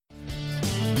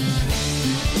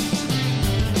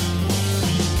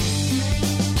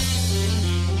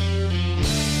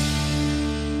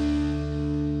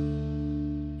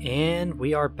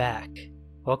we are back.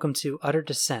 Welcome to Utter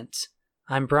Descent.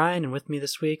 I'm Brian, and with me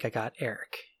this week I got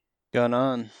Eric. Going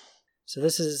on? So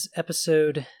this is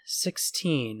episode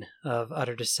 16 of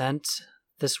Utter Descent.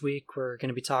 This week we're going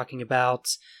to be talking about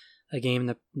a game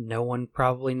that no one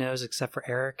probably knows except for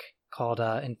Eric, called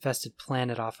Infested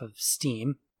Planet off of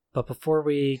Steam. But before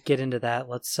we get into that,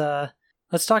 let's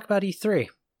talk about E3,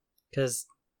 because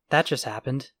that just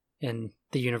happened in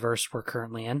the universe we're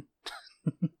currently in.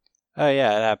 Oh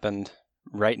yeah, it happened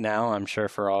right now, I'm sure,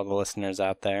 for all the listeners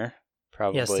out there.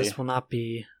 Probably. Yes, this will not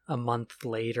be a month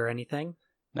late or anything.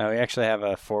 No, we actually have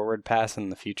a forward pass in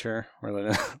the future.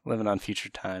 We're living on future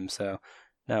time, so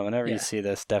no, whenever you see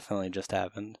this, definitely just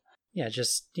happened. Yeah,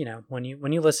 just, when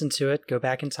you listen to it, go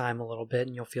back in time a little bit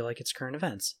and you'll feel like it's current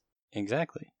events.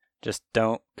 Exactly. Just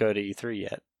don't go to E3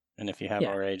 yet. And if you have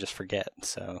already, just forget,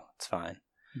 so it's fine.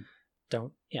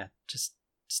 Just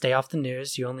stay off the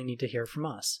news. You only need to hear from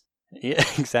us. Yeah,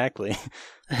 exactly.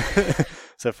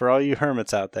 So for all you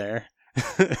hermits out there,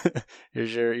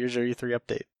 here's your E3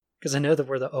 update. Because I know that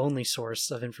we're the only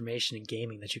source of information in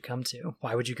gaming that you come to.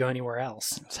 Why would you go anywhere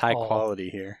else? It's high quality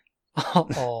here.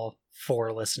 All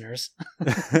four listeners.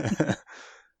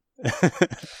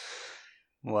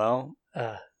 Well,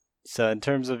 so in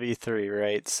terms of E3,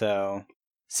 right? So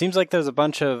seems like there's a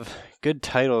bunch of good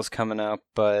titles coming up,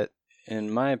 but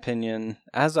in my opinion,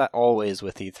 as I always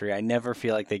with E3, I never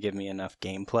feel like they give me enough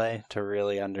gameplay to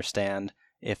really understand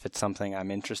if it's something I'm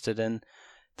interested in.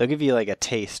 They'll give you like a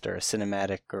taste or a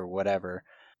cinematic or whatever.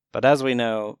 But as we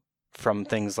know from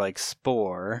things like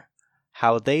Spore,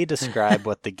 how they describe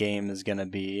what the game is going to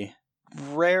be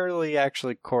rarely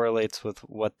actually correlates with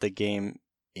what the game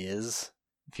is.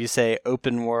 If you say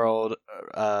open world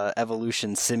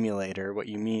evolution simulator, what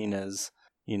you mean is,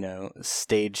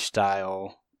 stage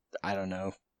style, I don't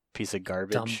know, piece of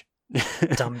garbage.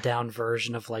 Dumbed down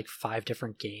version of like 5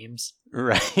 different games.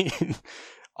 Right.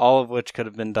 All of which could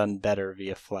have been done better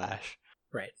via Flash.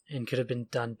 Right. And could have been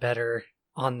done better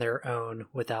on their own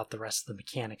without the rest of the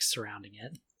mechanics surrounding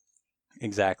it.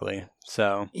 Exactly.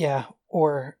 So yeah,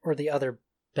 or the other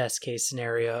best case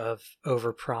scenario of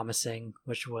over promising,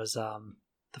 which was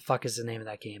the fuck is the name of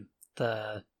that game?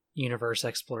 The Universe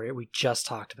Explorer. We just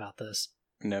talked about this.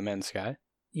 No Man's Sky?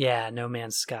 Yeah, No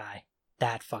Man's Sky.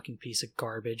 That fucking piece of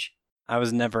garbage. I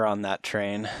was never on that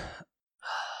train.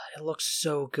 It looked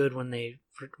so good when they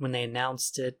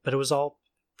announced it, but it was all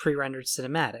pre-rendered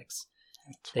cinematics.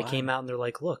 They came out and they're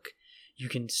like, look, you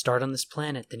can start on this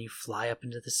planet, then you fly up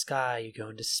into the sky, you go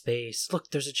into space.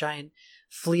 Look, there's a giant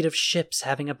fleet of ships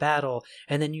having a battle,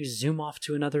 and then you zoom off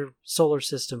to another solar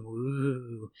system.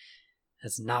 Woo!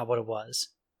 That's not what it was.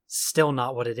 Still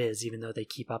not what it is, even though they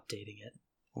keep updating it.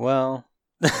 Well,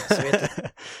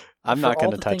 I'm not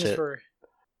going to touch it.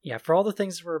 For all the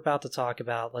things we're about to talk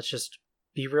about, let's just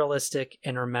be realistic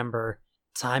and remember,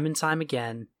 time and time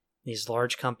again, these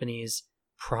large companies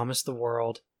promise the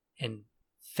world and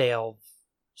fail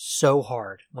so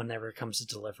hard whenever it comes to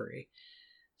delivery.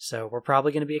 So we're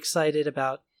probably going to be excited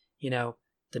about, the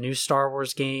new Star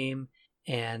Wars game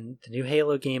and the new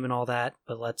Halo game and all that,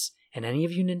 but and any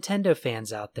of you Nintendo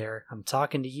fans out there, I'm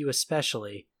talking to you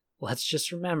especially, let's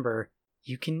just remember,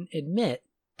 you can admit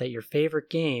that your favorite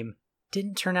game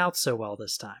didn't turn out so well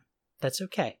this time. That's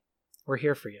okay. We're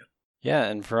here for you. Yeah,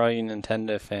 and for all you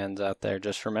Nintendo fans out there,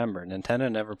 just remember,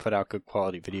 Nintendo never put out good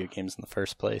quality video games in the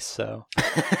first place, so...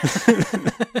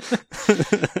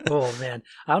 Oh, man.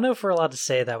 I don't know if we're allowed to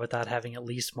say that without having at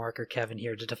least Mark or Kevin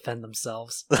here to defend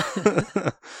themselves.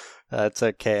 That's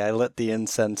okay. I lit the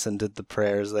incense and did the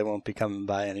prayers. They won't be coming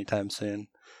by anytime soon.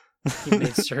 You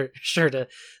made sure to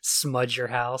smudge your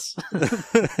house.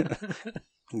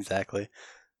 Exactly.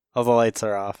 All the lights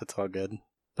are off. It's all good.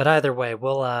 But either way,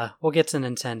 we'll get to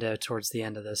Nintendo towards the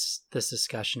end of this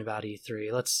discussion about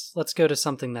E3. Let's go to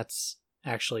something that's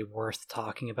actually worth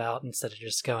talking about instead of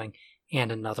just going and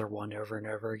another one over and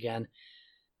over again.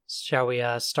 Shall we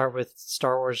start with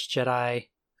Star Wars Jedi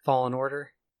Fallen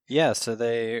Order? Yeah, so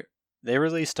they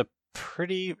released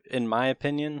in my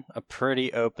opinion, a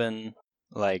pretty open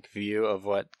view of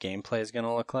what gameplay is going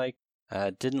to look like.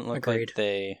 It didn't look Agreed. like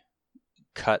they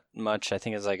cut much. I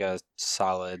think it's like a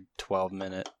solid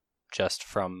 12-minute just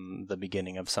from the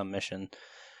beginning of some mission,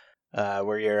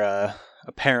 where you're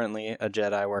apparently a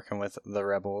Jedi working with the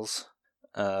rebels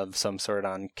of some sort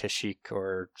on Kashyyyk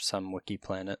or some wiki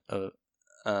planet,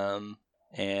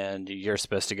 and you're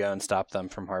supposed to go and stop them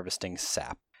from harvesting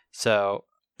sap. So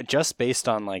just based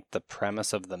on the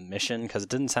premise of the mission, because it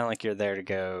didn't sound like you're there to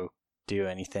go do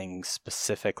anything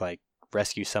specific, like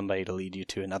rescue somebody to lead you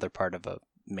to another part of a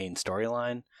main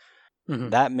storyline,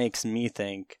 that makes me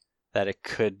think that it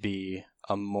could be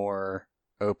a more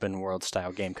open world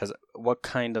style game, because what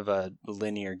kind of a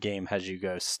linear game has you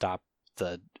go stop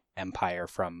the Empire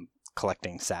from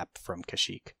collecting sap from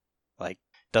Kashyyyk? Like,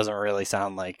 doesn't really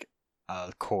sound like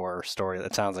a core story.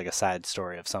 That sounds like a side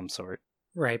story of some sort.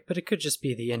 Right, but it could just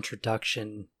be the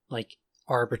introduction, like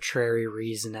arbitrary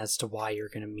reason as to why you're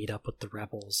going to meet up with the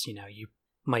rebels. You know, you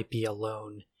might be a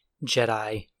lone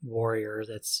Jedi warrior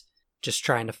that's just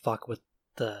trying to fuck with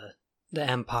the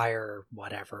Empire or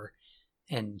whatever,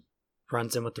 and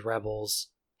runs in with the rebels,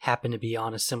 happen to be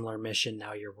on a similar mission,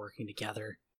 now you're working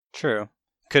together. True.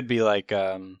 Could be like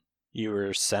you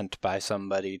were sent by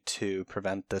somebody to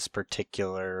prevent this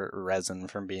particular resin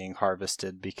from being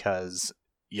harvested because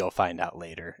you'll find out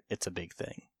later it's a big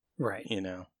thing. Right. You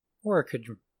know? Or it could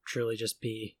truly just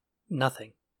be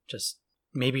nothing. Just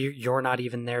maybe you're not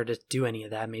even there to do any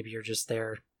of that. Maybe you're just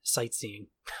there sightseeing.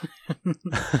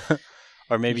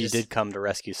 Or maybe you did come to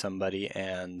rescue somebody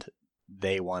and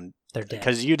they won. They're dead.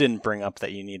 Because you didn't bring up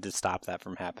that you need to stop that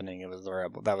from happening. It was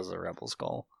that was the rebels'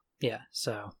 goal. Yeah,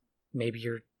 so maybe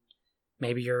your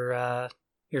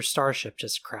starship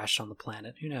just crashed on the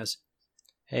planet. Who knows?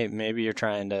 Hey, maybe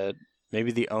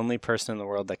the only person in the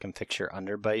world that can fix your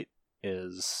underbite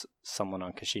is someone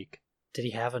on Kashyyyk. Did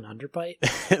he have an underbite?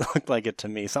 It looked like it to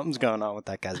me. Something's going on with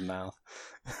that guy's mouth.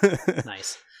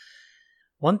 Nice.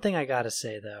 One thing I gotta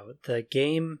say, though, the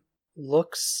game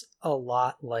looks a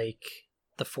lot like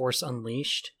The Force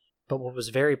Unleashed, but what was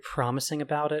very promising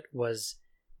about it was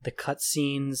the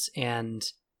cutscenes and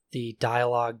the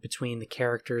dialogue between the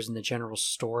characters and the general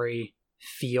story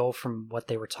feel from what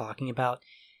they were talking about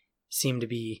seemed to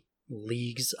be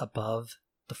leagues above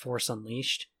The Force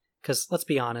Unleashed. Because, let's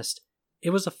be honest, it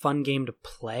was a fun game to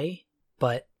play,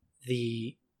 but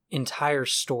the entire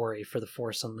story for The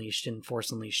Force Unleashed and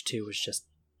Force Unleashed 2 was just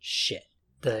shit.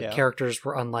 The characters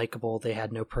were unlikable, they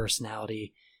had no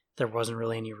personality, there wasn't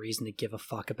really any reason to give a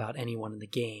fuck about anyone in the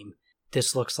game.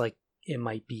 This looks like it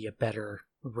might be a better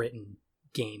written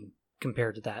game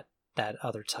compared to that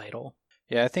other title.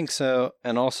 Yeah, I think so.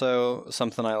 And also,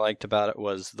 something I liked about it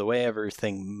was the way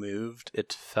everything moved.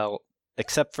 It felt,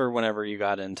 except for whenever you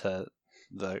got into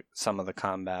some of the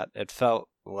combat, it felt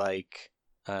like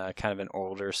kind of an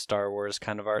older Star Wars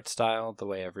kind of art style. The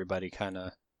way everybody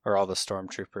or all the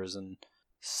stormtroopers and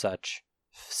such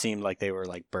seemed like they were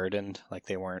like burdened, like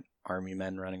they weren't army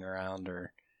men running around,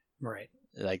 or right.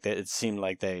 Like it seemed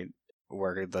like they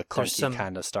were the clunky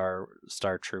kind of Star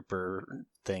Trooper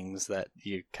things that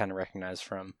you kind of recognize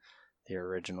from the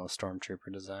original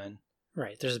Stormtrooper design.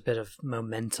 Right, there's a bit of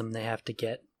momentum they have to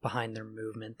get behind their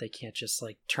movement. They can't just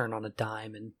like turn on a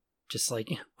dime and just like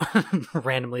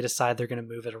randomly decide they're going to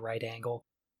move at a right angle.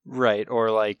 Right,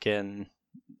 or like in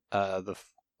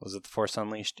was it The Force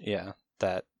Unleashed? Yeah,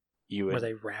 that you would... Were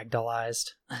they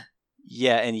ragdollized?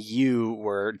 Yeah, and you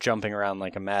were jumping around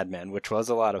like a madman, which was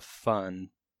a lot of fun.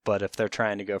 But if they're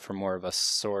trying to go for more of a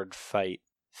sword fight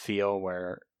feel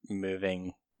where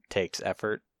moving takes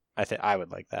effort, I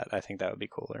would like that. I think that would be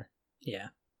cooler. Yeah,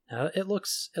 it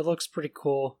looks pretty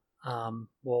cool.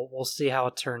 We'll see how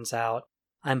it turns out.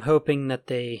 I'm hoping that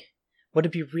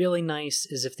what'd be really nice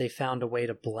is if they found a way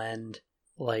to blend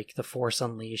like The Force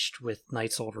Unleashed with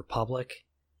Knights Old Republic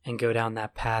and go down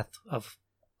that path of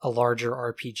a larger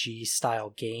RPG style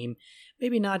game.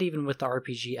 Maybe not even with the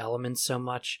RPG elements so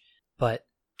much, but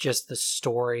just the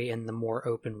story and the more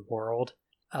open world,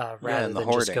 rather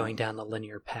than just going down the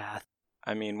linear path.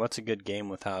 I mean, what's a good game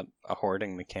without a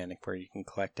hoarding mechanic where you can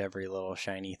collect every little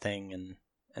shiny thing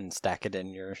and stack it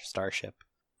in your starship?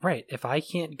 Right. If I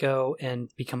can't go and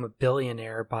become a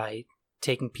billionaire by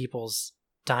taking people's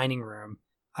dining room,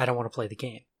 I don't want to play the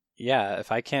game. Yeah,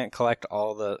 if I can't collect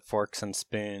all the forks and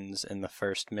spoons in the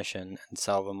first mission and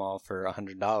sell them all for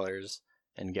 $100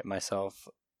 and get myself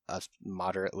a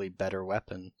moderately better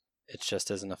weapon, it just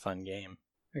isn't a fun game.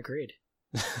 Agreed.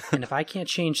 And if I can't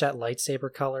change that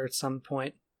lightsaber color at some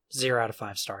point, 0 out of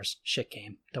 5 stars. Shit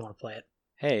game. Don't want to play it.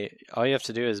 Hey, all you have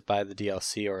to do is buy the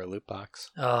DLC or a loot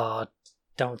box. Oh,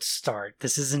 don't start.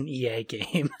 This is an EA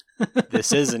game.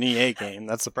 This is an EA game.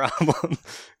 That's the problem.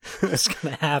 What's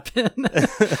going to happen?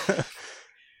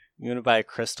 You want to buy a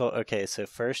crystal? Okay, so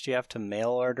first you have to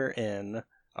mail order in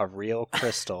a real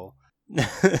crystal.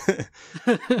 And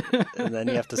then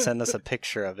you have to send us a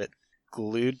picture of it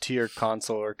glued to your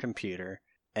console or computer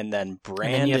and then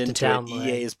brand into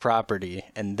EA's property,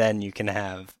 and then you can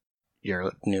have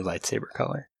your new lightsaber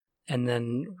color. And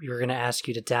then we're going to ask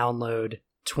you to download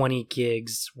 20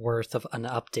 gigs worth of an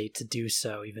update to do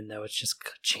so, even though it's just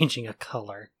changing a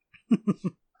color.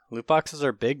 Loot boxes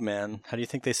are big, man. How do you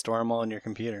think they store them all in your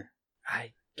computer?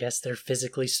 I guess they're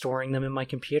physically storing them in my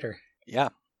computer. Yeah.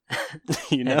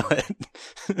 You know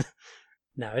it.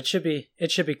 No, it should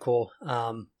be cool.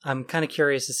 I'm kind of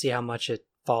curious to see how much it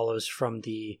follows from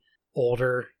the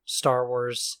older Star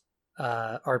Wars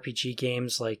RPG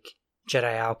games like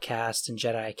Jedi Outcast and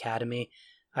Jedi Academy.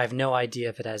 I have no idea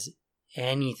if it has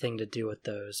anything to do with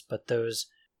those, but those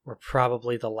were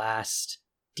probably the last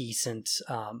decent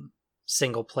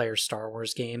single player Star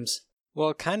Wars games. Well,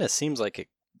 it kind of seems like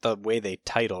the way they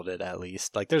titled it, at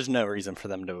least. Like, there's no reason for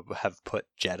them to have put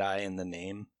Jedi in the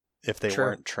name if they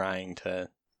weren't trying to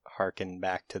harken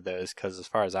back to those, because as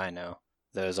far as I know,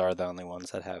 those are the only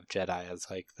ones that have Jedi as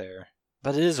like their...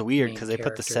 But it is weird because they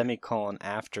put the semicolon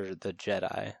after the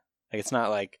Jedi. Like, it's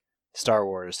not like Star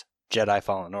Wars Jedi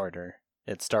Fallen Order.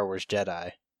 It's Star Wars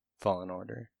Jedi Fallen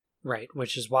Order. Right,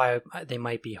 which is why they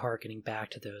might be harkening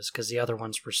back to those, because the other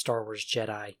ones were Star Wars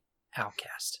Jedi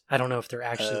Outcast. I don't know if there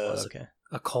actually was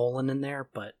a colon in there,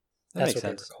 but that's what they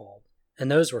were called. And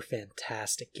those were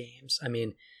fantastic games. I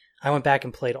mean, I went back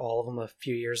and played all of them a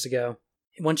few years ago.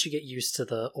 Once you get used to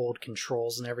the old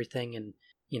controls and everything, and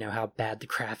you know how bad the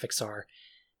graphics are,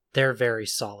 they're very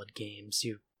solid games.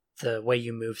 The way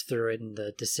you move through it and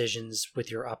the decisions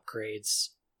with your upgrades,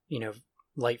 you know,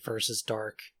 light versus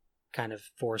dark kind of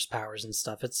force powers and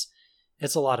stuff. It's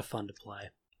a lot of fun to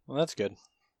play. Well, that's good.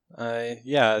 I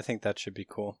think that should be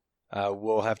cool.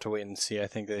 We'll have to wait and see. I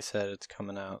think they said it's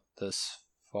coming out this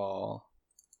fall.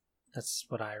 That's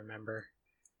what I remember.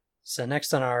 So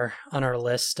next on our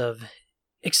list of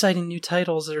exciting new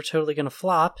titles that are totally going to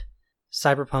flop,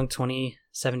 Cyberpunk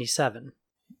 2077.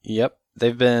 Yep,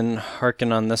 they've been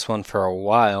harking on this one for a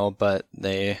while, but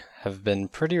they have been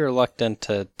pretty reluctant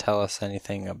to tell us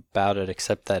anything about it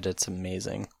except that it's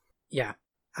amazing. Yeah,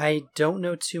 I don't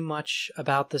know too much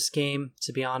about this game,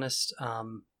 to be honest.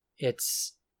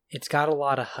 It's got a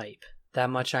lot of hype. That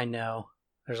much I know.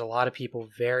 There's a lot of people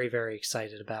very, very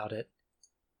excited about it.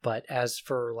 But as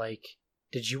for, like,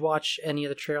 did you watch any of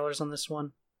the trailers on this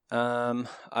one?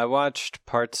 I watched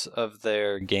parts of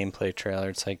their gameplay trailer.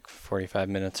 It's like 45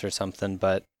 minutes or something,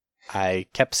 but I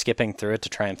kept skipping through it to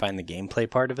try and find the gameplay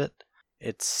part of it.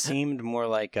 It seemed more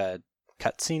like a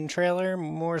cutscene trailer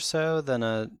more so than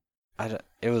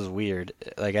it was weird.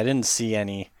 Like, I didn't see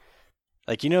any...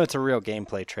 Like, you know it's a real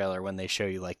gameplay trailer when they show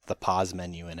you, like, the pause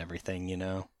menu and everything, you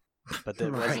know? But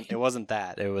it wasn't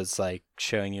that. It was, like,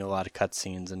 showing you a lot of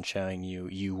cutscenes and showing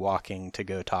you walking to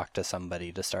go talk to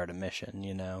somebody to start a mission,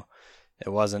 you know? It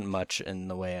wasn't much in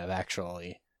the way of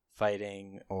actually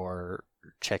fighting or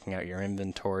checking out your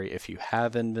inventory if you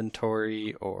have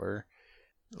inventory, or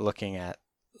looking at,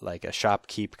 like, a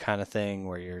shopkeep kind of thing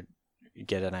where you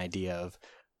get an idea of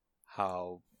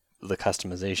how the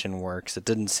customization works. It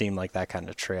didn't seem like that kind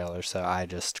of trailer, so I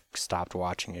just stopped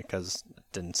watching it because it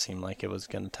didn't seem like it was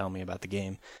going to tell me about the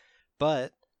game.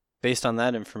 But based on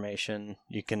that information,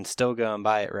 you can still go and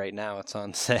buy it right now. It's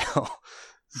on sale.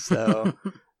 So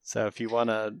if you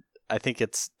want to, I think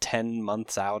it's 10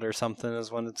 months out or something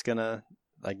is when it's going to,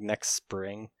 like, next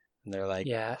spring. And they're like,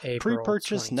 yeah, April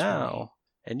pre-purchase now,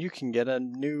 and you can get a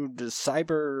new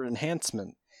cyber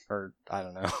enhancement, or I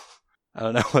don't know. I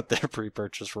don't know what their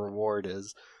pre-purchase reward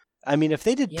is. I mean, if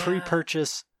they did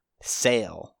pre-purchase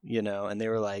sale, you know, and they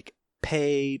were like,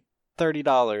 pay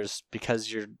 $30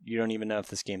 because you don't even know if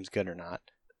this game's good or not,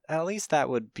 at least that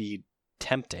would be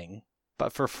tempting.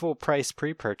 But for full price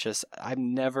pre-purchase,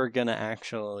 I'm never going to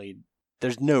actually...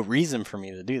 There's no reason for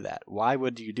me to do that. Why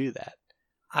would you do that?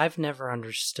 I've never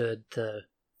understood the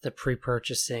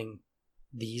pre-purchasing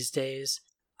these days.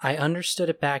 I understood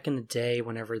it back in the day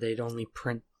whenever they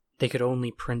could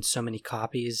only print so many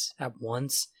copies at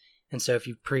once, and so if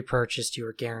you pre-purchased, you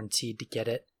were guaranteed to get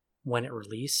it when it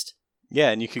released.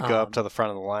 Yeah, and you could go up to the front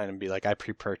of the line and be like, I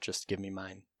pre-purchased, give me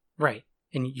mine. Right,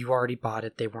 and you already bought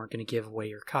it, they weren't going to give away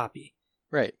your copy.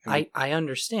 Right. I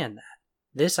understand that.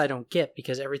 This I don't get,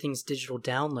 because everything's digital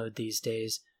download these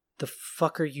days. The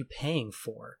fuck are you paying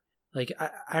for? Like,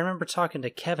 I remember talking to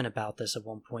Kevin about this at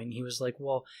one point, and he was like,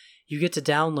 well, you get to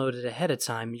download it ahead of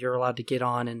time. You're allowed to get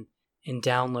on and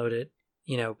download it,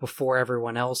 you know, before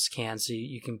everyone else can, so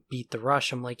you can beat the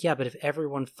rush. I'm like, yeah, but if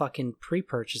everyone fucking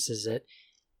pre-purchases it,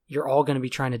 you're all going to be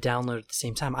trying to download it at the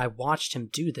same time. I watched him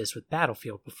do this with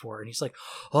Battlefield before, and he's like,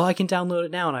 oh, I can download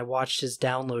it now, and I watched his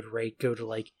download rate go to,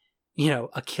 like, you know,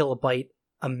 a kilobyte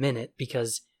a minute,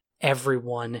 because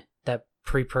everyone that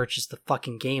pre-purchased the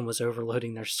fucking game was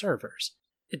overloading their servers.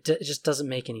 It just doesn't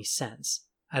make any sense.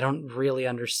 I don't really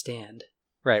understand.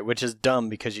 Right, which is dumb,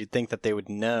 because you'd think that they would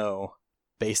know,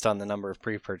 based on the number of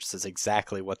pre-purchases,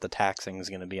 exactly what the taxing is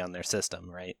going to be on their system,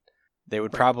 right? They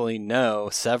would probably know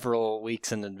several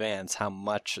weeks in advance how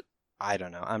much, I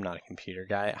don't know, I'm not a computer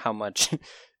guy, how much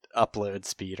upload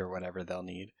speed or whatever they'll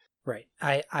need. Right.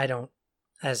 I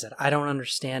as I said, I don't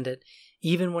understand it.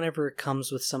 Even whenever it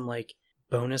comes with some like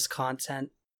bonus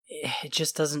content, it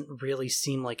just doesn't really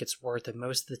seem like it's worth it.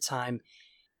 Most of the time,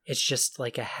 it's just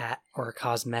like a hat or a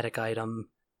cosmetic item.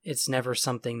 It's never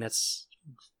something that's,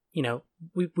 you know,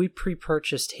 we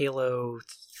pre-purchased Halo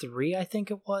 3, I think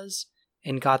it was,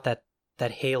 and got that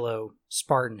Halo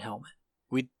Spartan helmet.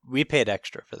 We paid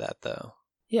extra for that though.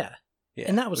 Yeah.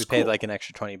 And that was we cool. paid like an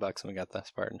extra $20 and we got the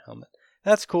Spartan helmet.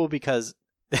 That's cool because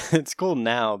it's cool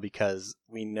now because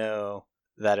we know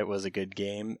that it was a good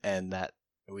game and that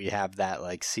we have that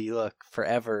like, see, look,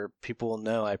 forever people will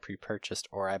know I pre-purchased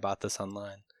or I bought this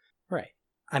online. Right.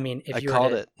 I mean, if you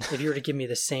were to give me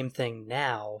the same thing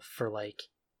now for like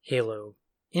Halo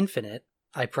Infinite,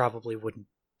 I probably wouldn't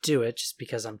do it just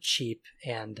because I'm cheap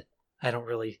and I don't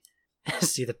really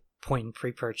see the point in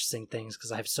pre-purchasing things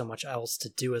because I have so much else to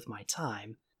do with my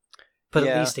time. But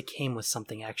at least it came with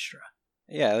something extra.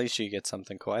 Yeah, at least you get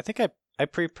something cool. I think I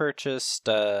pre-purchased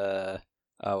what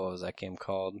was that game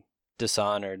called?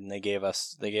 Dishonored, and they gave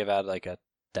out like a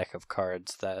deck of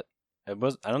cards that I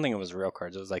don't think it was real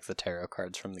cards, it was like the tarot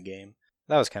cards from the game.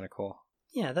 That was kind of cool.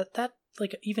 Yeah, that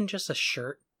like even just a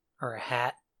shirt or a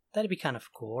hat, that'd be kind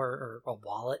of cool, or a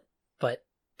wallet, but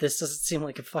this doesn't seem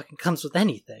like it fucking comes with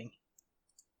anything.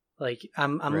 Like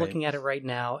I'm looking at it right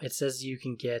now. It says you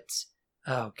can get,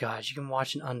 oh god, you can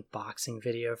watch an unboxing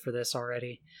video for this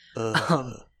already.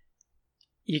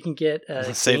 You can get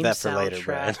a save game that for later,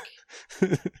 Brad.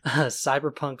 A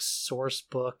Cyberpunk source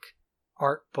book,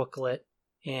 art booklet,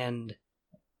 and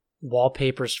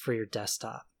wallpapers for your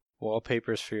desktop.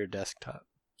 Wallpapers for your desktop.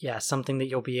 Yeah, something that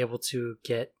you'll be able to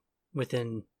get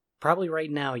within, probably right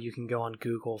now you can go on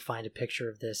Google, find a picture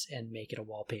of this, and make it a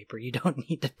wallpaper. You don't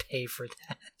need to pay for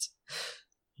that.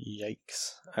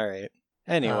 Yikes. Alright.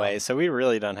 Anyway, so we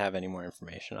really don't have any more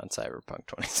information on Cyberpunk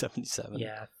 2077.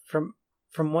 Yeah, from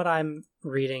what I'm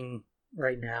reading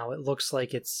right now, it looks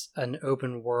like it's an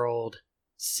open world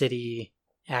city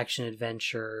action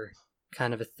adventure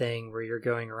kind of a thing where you're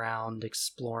going around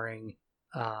exploring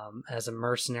as a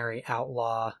mercenary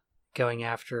outlaw, going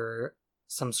after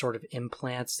some sort of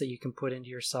implants that you can put into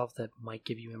yourself that might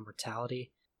give you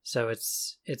immortality. So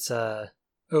it's a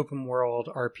open world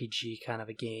RPG kind of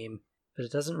a game, but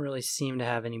it doesn't really seem to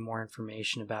have any more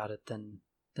information about it than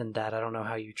that. I don't know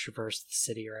how you traverse the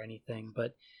city or anything,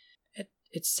 but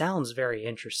it sounds very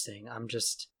interesting. I'm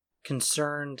just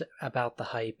concerned about the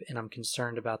hype, and I'm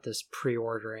concerned about this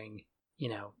pre-ordering,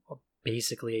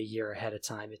 basically a year ahead of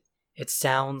time. It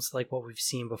sounds like what we've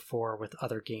seen before with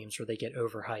other games where they get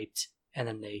overhyped and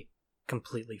then they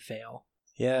completely fail.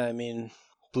 Yeah, I mean,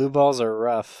 blue balls are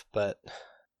rough, but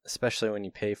especially when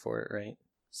you pay for it, right?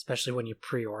 Especially when you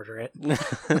pre-order it.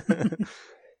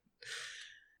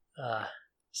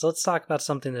 So let's talk about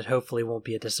something that hopefully won't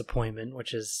be a disappointment,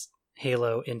 which is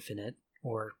Halo Infinite,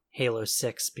 or Halo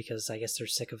 6, because I guess they're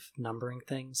sick of numbering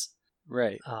things.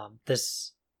 Right.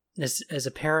 This is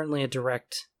apparently a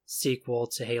direct sequel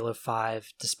to Halo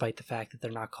 5, despite the fact that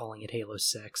they're not calling it Halo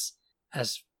 6.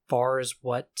 As far as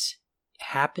what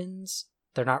happens,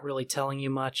 they're not really telling you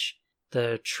much.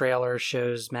 The trailer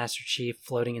shows Master Chief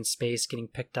floating in space, getting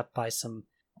picked up by some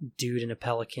dude in a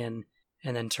pelican,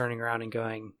 and then turning around and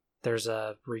going, "There's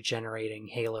a regenerating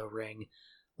Halo ring.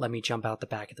 Let me jump out the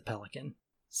back of the pelican."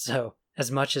 So,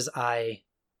 as much as I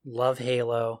love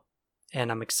Halo,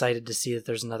 and I'm excited to see that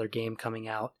there's another game coming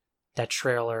out, that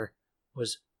trailer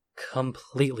was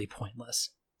completely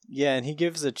pointless. Yeah, and he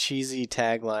gives a cheesy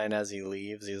tagline as he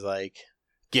leaves. He's like,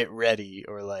 "Get ready,"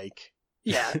 or like,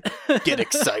 yeah, "Get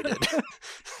excited."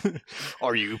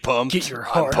 Are you pumped? Get your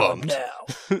heart on now.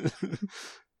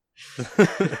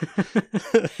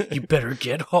 You better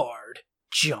get hard.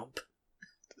 Jump.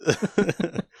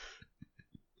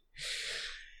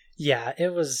 Yeah,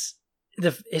 it was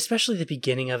especially the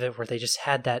beginning of it, where they just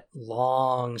had that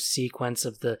long sequence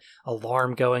of the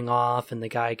alarm going off and the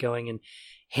guy going and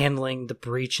handling the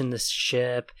breach in the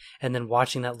ship, and then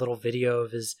watching that little video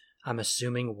of his, I'm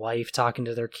assuming, wife talking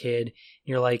to their kid. And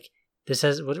you're like,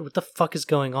 what the fuck is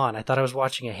going on? I thought I was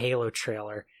watching a Halo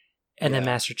trailer. And then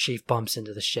Master Chief bumps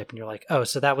into the ship, and you're like, oh,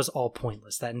 so that was all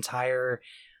pointless. That entire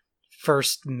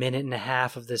first minute and a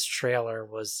half of this trailer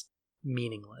was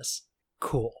meaningless.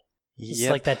 Cool. It's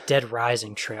like that Dead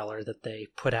Rising trailer that they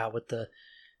put out with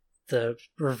the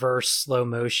reverse slow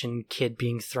motion kid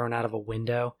being thrown out of a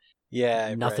window.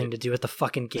 Yeah, nothing to do with the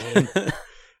fucking game.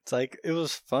 It's like, it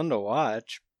was fun to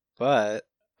watch, but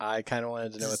I kind of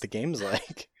wanted to know what the game's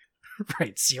like.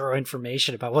 Right, zero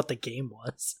information about what the game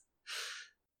was.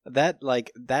 That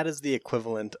is the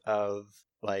equivalent of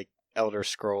like Elder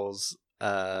Scrolls,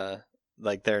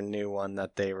 like their new one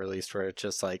that they released, where it's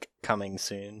just like coming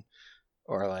soon.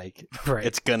 or like right.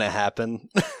 it's gonna happen.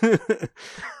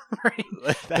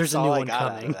 Right. There's a new one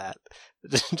coming. That.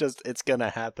 Just it's gonna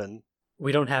happen.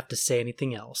 We don't have to say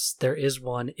anything else. There is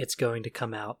one. It's going to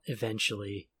come out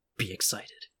eventually. Be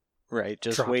excited. Right.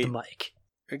 Just Drop wait. the mic.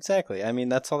 Exactly. I mean,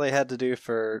 that's all they had to do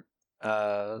for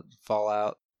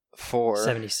Fallout 4.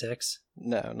 76.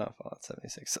 No, not Fallout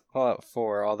 76. Fallout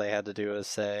 4. All they had to do was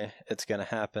say it's gonna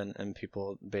happen, and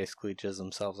people basically jizz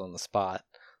themselves on the spot.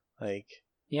 Like.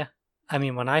 Yeah. I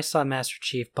mean, when I saw Master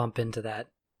Chief bump into that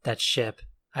ship,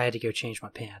 I had to go change my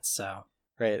pants. So.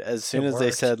 Right. As soon as they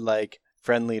said like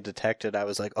friendly detected, I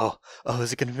was like, oh,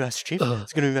 is it gonna be Master Chief?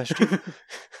 It's gonna be Master Chief.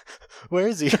 Where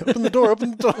is he? Open the door!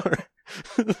 Open the door!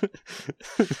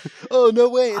 Oh no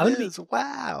way! It is!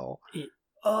 Wow!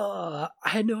 I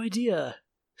had no idea.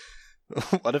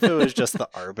 What if it was just the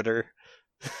Arbiter?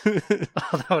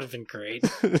 That would have been great.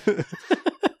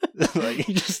 Like,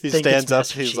 he stands up.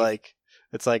 He's like,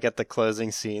 it's like at the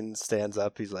closing scene. Stands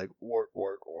up. He's like, wart.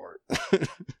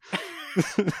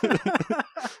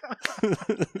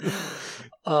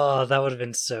 Oh, that would have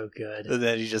been so good. And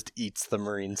then he just eats the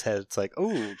Marine's head. It's like,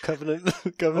 oh,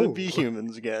 Covenant be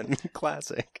humans again.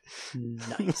 Classic.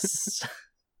 Nice.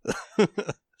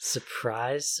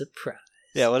 Surprise.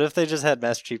 Yeah, what if they just had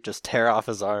Master Chief just tear off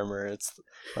his armor? It's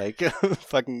like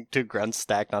fucking two grunts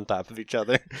stacked on top of each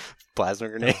other. Plasma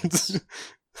grenades.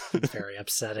 Very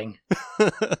upsetting.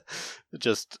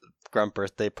 Just grunt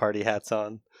birthday party hats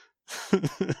on.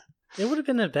 It would have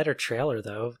been a better trailer,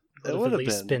 though. It would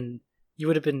have been. You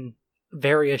would have been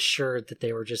very assured that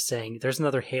they were just saying, there's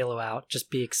another Halo out. Just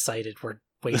be excited. We're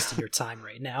wasting your time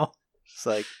right now. It's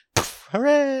like,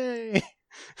 hooray!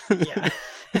 Yeah.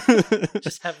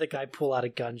 Just have the guy pull out a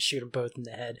gun, shoot them both in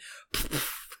the head.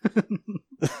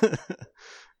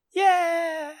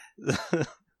 Yeah!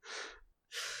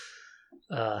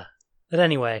 But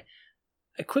anyway,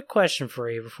 a quick question for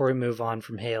you before we move on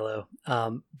from Halo.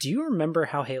 Do you remember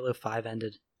how Halo 5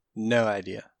 ended? No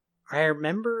idea. I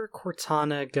remember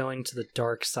Cortana going to the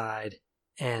dark side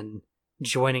and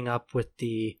joining up with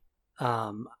the,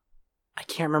 I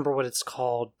can't remember what it's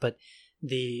called, but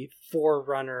the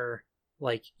Forerunner,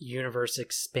 like, universe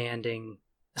expanding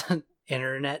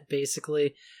internet,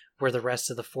 basically, where the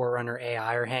rest of the Forerunner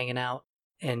AI are hanging out,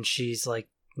 and she's, like,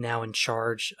 now in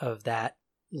charge of that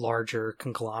larger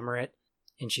conglomerate,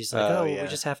 and she's like, we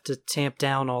just have to tamp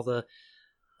down all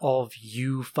of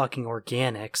you fucking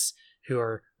organics who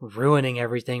are ruining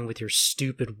everything with your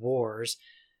stupid wars.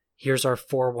 Here's our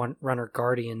Forerunner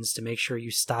Guardians to make sure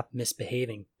you stop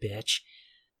misbehaving, bitch.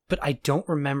 But I don't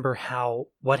remember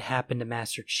what happened to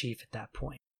Master Chief at that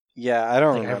point. Yeah, I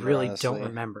don't remember. I really honestly. don't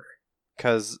remember.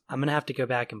 Because I'm going to have to go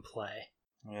back and play.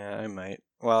 Yeah, I might.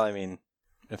 Well, I mean,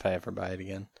 if I ever buy it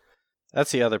again.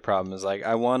 That's the other problem is, like,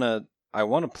 I want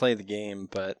to play the game,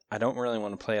 but I don't really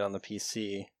want to play it on the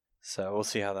PC. So we'll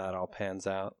see how that all pans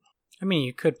out. I mean,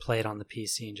 you could play it on the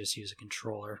PC and just use a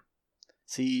controller.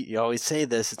 See, you always say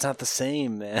this. It's not the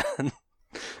same, man.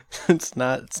 It's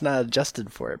not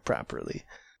adjusted for it properly.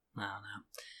 I don't know.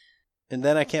 And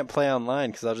then I can't play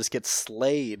online because I'll just get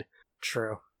slayed.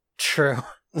 True.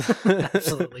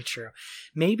 Absolutely true.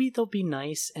 Maybe they'll be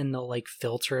nice and they'll, like,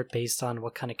 filter it based on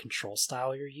what kind of control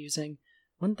style you're using.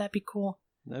 Wouldn't that be cool?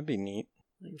 That'd be neat.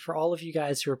 Like, for all of you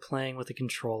guys who are playing with a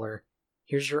controller,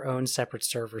 here's your own separate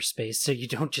server space so you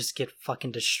don't just get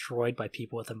fucking destroyed by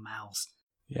people with a mouse.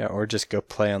 Yeah, or just go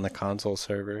play on the console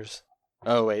servers.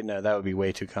 Oh, wait, no, that would be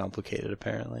way too complicated,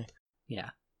 apparently.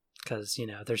 Yeah, because,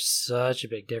 there's such a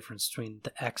big difference between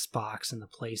the Xbox and the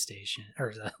PlayStation,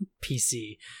 or the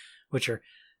PC, which are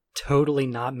totally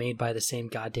not made by the same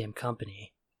goddamn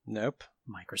company. Nope.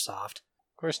 Microsoft.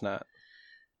 Of course not.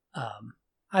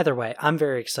 Either way, I'm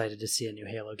very excited to see a new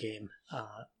Halo game.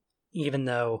 Even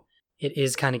though it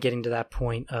is kind of getting to that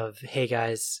point of, hey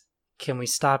guys, can we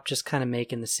stop just kind of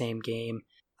making the same game?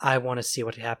 I want to see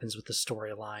what happens with the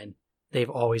storyline. They've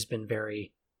always been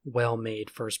very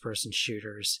well-made first-person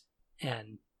shooters,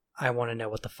 and I want to know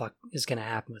what the fuck is going to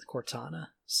happen with Cortana.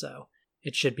 So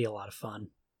it should be a lot of fun.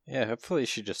 Yeah, hopefully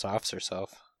she just offs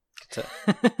herself.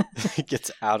 Gets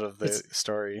out of the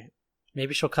story.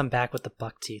 Maybe she'll come back with the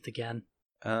buck teeth again.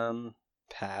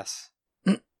 Pass.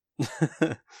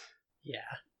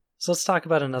 Yeah. So let's talk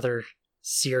about another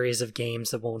series of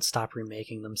games that won't stop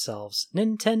remaking themselves.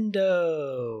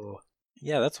 Nintendo!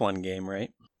 Yeah, that's one game,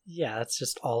 right? Yeah, that's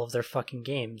just all of their fucking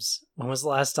games. When was the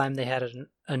last time they had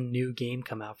a new game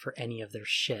come out for any of their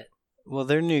shit? Well,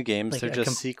 they're new games. Like they're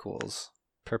just sequels.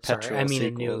 Perpetual Sorry, I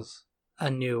mean sequels.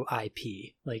 a new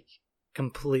IP. Like,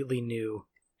 completely new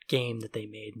game that they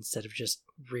made instead of just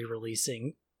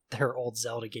re-releasing their old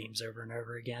Zelda games over and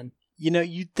over again.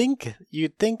 you'd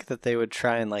think that they would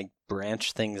try and like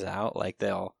branch things out. Like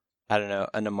they'll, I don't know,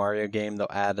 in a Mario game they'll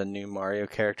add a new Mario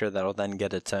character that'll then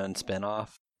get its own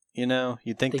spin-off.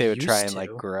 You'd think they would try and like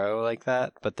grow like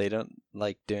that, but they don't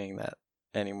like doing that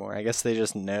anymore. I guess they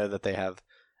just know that they have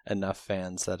enough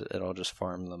fans that it'll just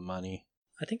farm them money.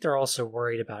 I think they're also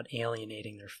worried about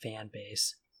alienating their fan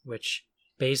base, which,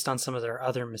 based on some of their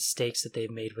other mistakes that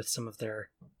they've made with some of their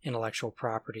intellectual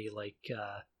property, like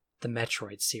the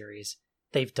Metroid series,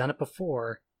 they've done it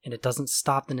before, and it doesn't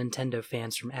stop the Nintendo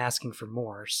fans from asking for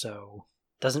more, so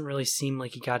it doesn't really seem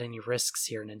like you got any risks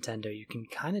here, Nintendo. You can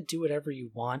kind of do whatever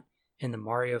you want, and the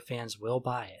Mario fans will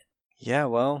buy it. Yeah,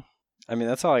 well, I mean,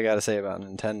 that's all I got to say about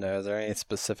Nintendo. Is there any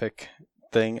specific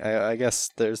thing? I guess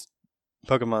there's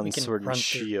Pokemon Sword and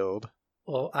Shield.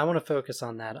 Well, I want to focus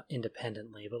on that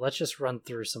independently, but let's just run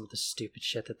through some of the stupid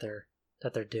shit that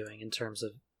they're doing in terms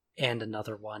of and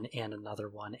another one, and another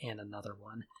one, and another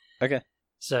one. Okay.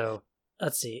 So,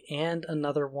 let's see. And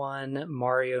another one,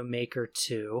 Mario Maker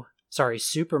 2. Sorry,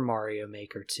 Super Mario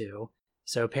Maker 2.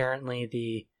 So apparently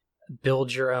the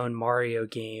build your own Mario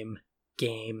game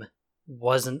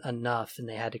wasn't enough, and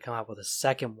they had to come up with a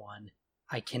second one.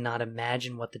 I cannot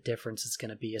imagine what the difference is going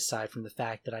to be, aside from the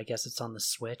fact that I guess it's on the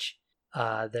Switch.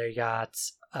 They got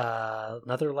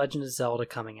another Legend of Zelda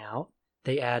coming out.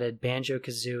 They added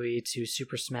Banjo-Kazooie to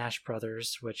Super Smash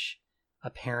Bros., which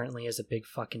apparently is a big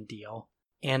fucking deal.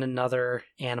 And another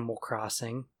Animal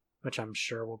Crossing, which I'm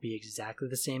sure will be exactly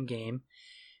the same game.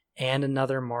 And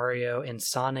another Mario and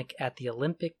Sonic at the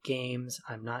Olympic Games.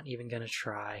 I'm not even going to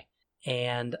try.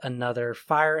 And another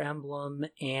Fire Emblem,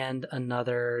 and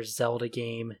another Zelda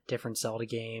game, different Zelda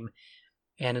game,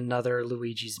 and another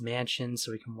Luigi's Mansion,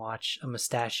 so we can watch a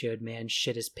mustachioed man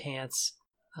shit his pants.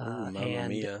 Mamma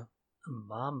mia.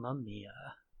 Mamma mia.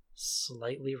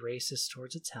 Slightly racist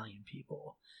towards Italian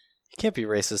people. You can't be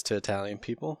racist to Italian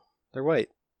people. They're white.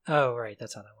 Oh, right,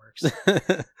 that's how that works.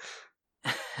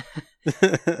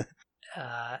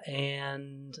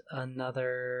 And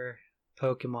another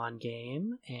Pokemon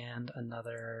game, and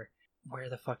another... Where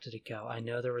the fuck did it go? I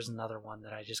know there was another one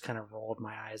that I just kind of rolled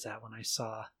my eyes at when I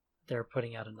saw they were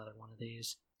putting out another one of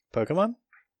these. Pokemon?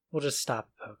 We'll just stop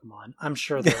at Pokemon. I'm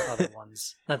sure there are other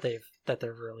ones that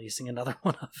they're releasing another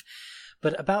one of.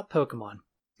 But about Pokemon,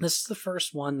 this is the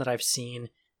first one that I've seen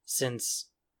since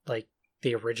like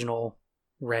the original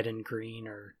Red and Green,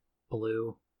 or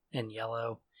Blue and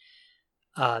Yellow,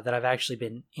 that I've actually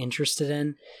been interested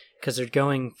in, because they're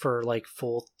going for like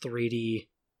full 3D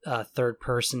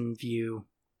third-person view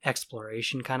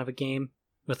exploration kind of a game,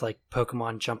 with like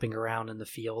Pokemon jumping around in the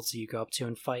fields that you go up to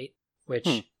and fight, which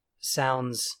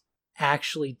sounds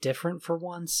actually different for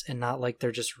once, and not like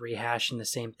they're just rehashing the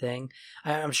same thing.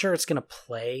 I'm sure it's going to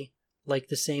play like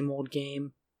the same old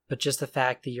game, but just the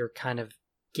fact that you're kind of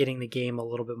getting the game a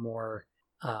little bit more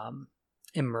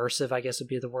immersive, I guess would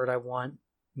be the word I want,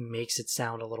 makes it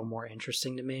sound a little more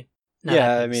interesting to me. Now,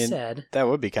 yeah, I mean, that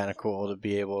would be kind of cool to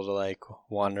be able to like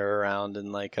wander around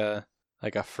in like a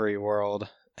free world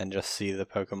and just see the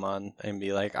Pokemon and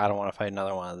be like, I don't want to fight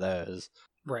another one of those.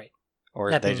 Right. Or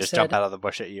that they just jump out of the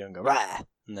bush at you and go, rah!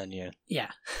 And then you...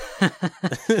 Yeah.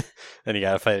 Then you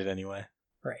gotta fight it anyway.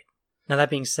 Right. Now, that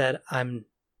being said, don't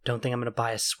think I'm going to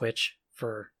buy a Switch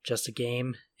for just a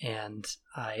game, and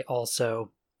I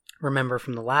also remember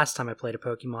from the last time I played a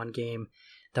Pokemon game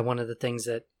that one of the things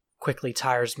that quickly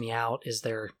tires me out is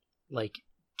their like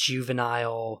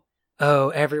juvenile, oh,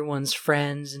 everyone's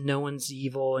friends and no one's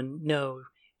evil, and no,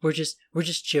 we're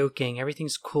just joking,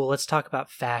 everything's cool, let's talk about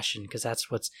fashion because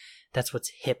that's what's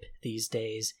hip these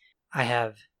days. I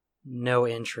have no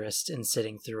interest in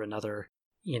sitting through another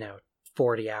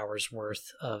 40 hours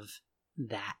worth of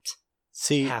that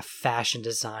half fashion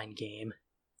design game.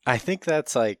 I think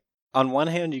that's like, on one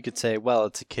hand, you could say, well,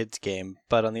 it's a kid's game.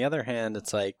 But on the other hand,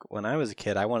 it's like, when I was a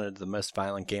kid, I wanted the most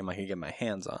violent game I could get my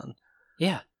hands on.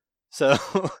 Yeah. So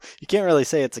you can't really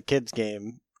say it's a kid's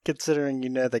game, considering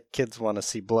that kids want to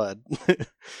see blood.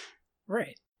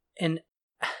 Right. And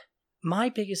my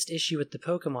biggest issue with the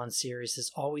Pokemon series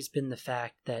has always been the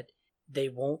fact that they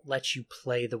won't let you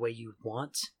play the way you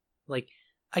want. Like,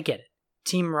 I get it.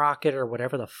 Team Rocket, or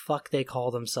whatever the fuck they call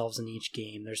themselves in each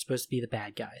game, they're supposed to be the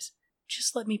bad guys.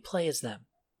 Just let me play as them.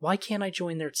 Why can't I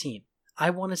join their team? I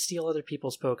want to steal other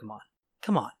people's Pokemon.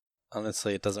 Come on.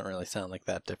 Honestly, it doesn't really sound like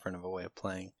that different of a way of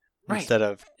playing. Right.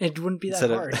 It wouldn't be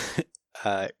that hard.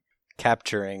 Of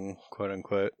capturing, quote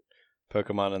unquote,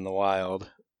 Pokemon in the wild,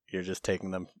 you're just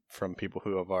taking them from people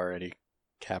who have already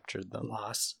captured them.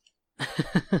 Loss.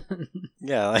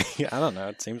 Yeah, like, I don't know.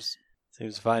 It seems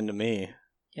fine to me.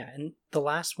 Yeah, and the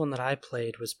last one that I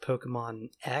played was Pokemon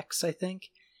X, I think.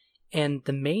 And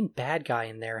the main bad guy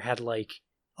in there had like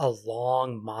a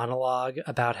long monologue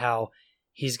about how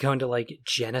he's going to like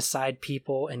genocide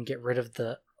people and get rid of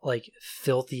the like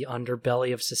filthy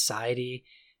underbelly of society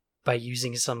by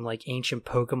using some like ancient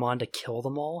Pokemon to kill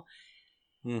them all.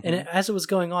 Mm-hmm. And as it was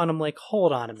going on, I'm like,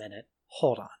 hold on a minute.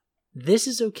 Hold on. This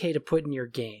is okay to put in your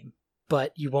game,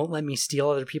 but you won't let me steal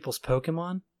other people's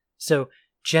Pokemon? So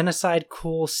genocide,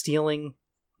 cool, stealing,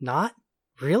 not?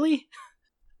 Really?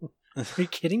 Are you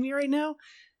kidding me right now?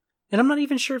 And I'm not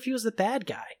even sure if he was the bad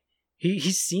guy. He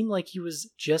seemed like he was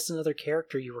just another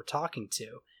character you were talking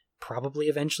to. Probably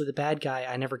eventually the bad guy.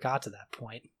 I never got to that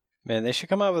point. Man, they should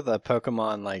come out with a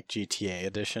Pokemon like GTA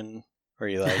edition where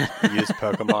you like use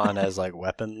Pokemon as like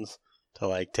weapons to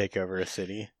like take over a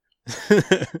city.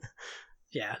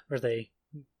 Yeah, where they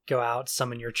go out,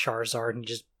 summon your Charizard, and he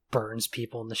just burns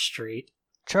people in the street.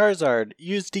 Charizard,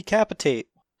 use decapitate.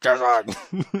 Charizard.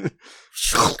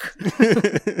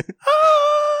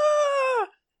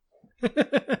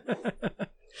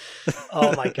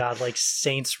 Oh my god, like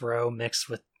Saints Row mixed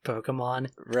with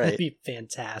Pokemon. Right. That'd be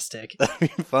fantastic. That'd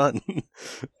be fun.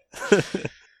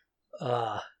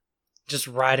 Just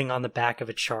riding on the back of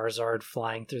a Charizard,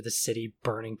 flying through the city,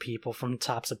 burning people from the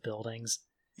tops of buildings.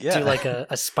 Yeah. Do like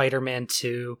a Spider-Man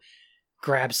 2,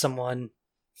 grab someone,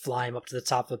 fly him up to the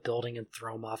top of a building, and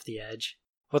throw him off the edge.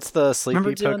 What's the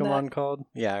sleepy Pokemon called?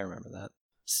 Yeah, I remember that.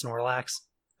 Snorlax.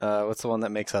 What's the one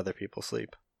that makes other people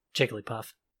sleep?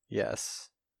 Jigglypuff. Yes.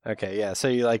 Okay, yeah. So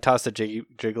you like toss a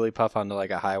Jigglypuff onto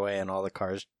like a highway and all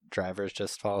the drivers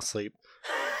just fall asleep.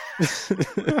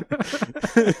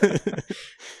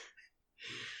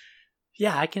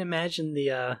 Yeah, I can imagine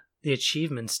the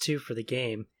achievements too for the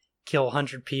game. Kill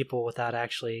 100 people without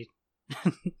actually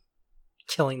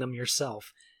killing them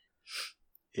yourself.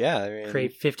 Yeah, I mean,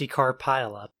 create 50 car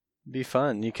pileup. Be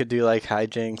fun. You could do like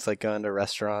hijinks, like go into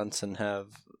restaurants and have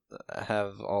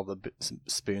all the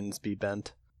spoons be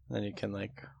bent. Then you can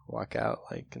like walk out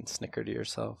like and snicker to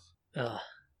yourself.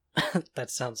 That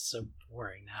sounds so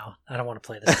boring now. I don't want to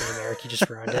play this game, Eric. You just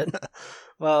ruined it.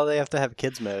 Well, they have to have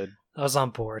kids mode. I was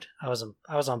on board. I was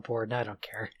on board, and I don't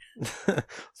care. I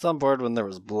was on board when there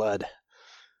was blood.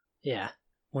 Yeah,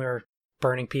 we were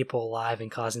burning people alive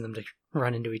and causing them to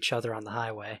run into each other on the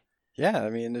highway. Yeah, I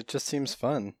mean, it just seems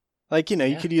fun. Like, you know,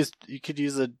 you could use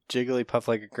a Jigglypuff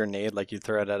like a grenade, like you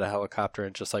throw it at a helicopter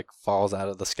and it just like falls out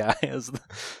of the sky as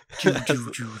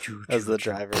the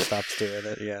driver stops doing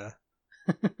it. Yeah.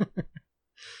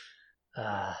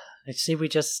 I see. We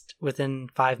just within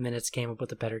 5 minutes came up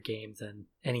with a better game than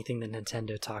anything that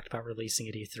Nintendo talked about releasing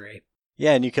at E3.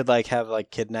 Yeah, and you could like have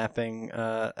like kidnapping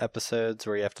episodes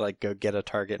where you have to like go get a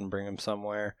target and bring them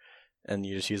somewhere, and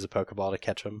you just use a Pokeball to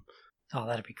catch them. Oh,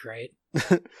 that'd be great.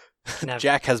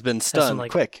 Jack has been stunned.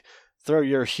 Like, quick, throw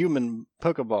your human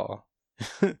Pokeball.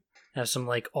 Have some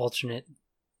like alternate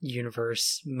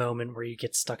universe moment where you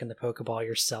get stuck in the Pokeball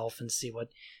yourself and see what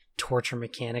torture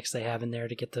mechanics they have in there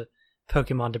to get the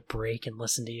Pokemon to break and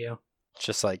listen to you.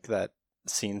 Just like that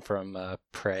scene from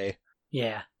Prey.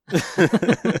 Yeah.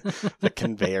 The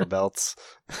conveyor belts.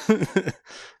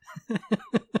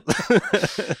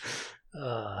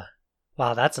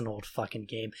 Wow, that's an old fucking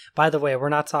game. By the way, we're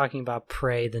not talking about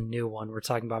Prey, the new one. We're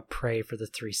talking about Prey for the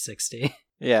 360.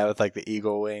 Yeah, with like the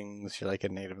eagle wings. You're like a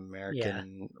Native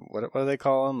American. Yeah. What do they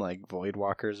call them? Like Void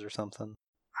Walkers or something?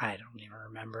 I don't even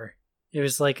remember. It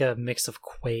was like a mix of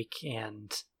Quake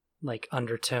and like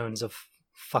undertones of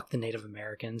fuck the Native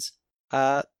Americans.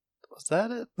 Was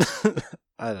that it?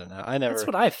 I don't know. I never. That's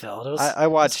what I felt. It was. I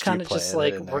watched kind of just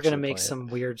like we're gonna make some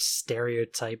weird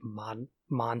stereotype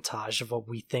montage of what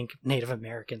we think Native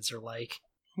Americans are like.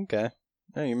 Okay.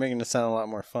 No, you're making it sound a lot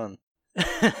more fun.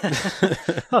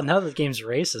 Oh, now that the game's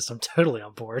racist, I'm totally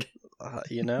on board.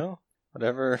 You know,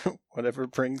 whatever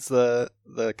brings the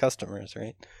customers,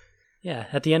 right? Yeah.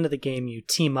 At the end of the game, you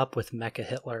team up with Mecha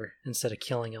Hitler instead of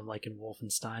killing him like in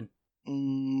Wolfenstein.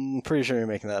 Pretty sure you're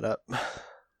making that up.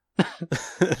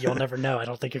 You'll never know. I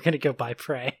don't think you're going to go buy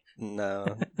Prey.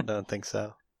 No, I don't think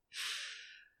so.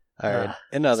 All right.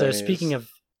 In other news.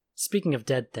 Speaking of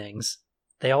dead things,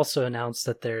 they also announced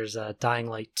that there's Dying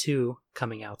Light 2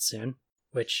 coming out soon,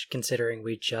 which, considering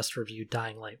we just reviewed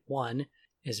Dying Light 1,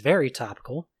 is very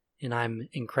topical, and I'm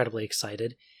incredibly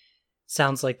excited.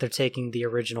 Sounds like they're taking the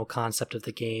original concept of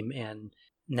the game, and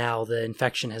now the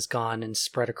infection has gone and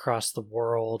spread across the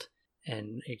world,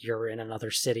 and you're in another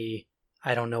city.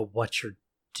 I don't know what you're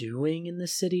doing in the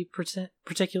city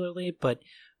particularly, but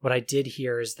what I did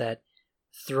hear is that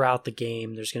throughout the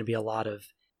game, there's going to be a lot of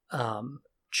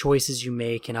choices you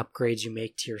make and upgrades you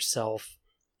make to yourself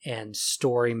and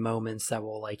story moments that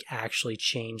will like actually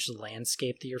change the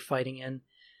landscape that you're fighting in.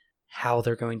 How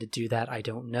they're going to do that, I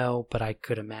don't know, but I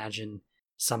could imagine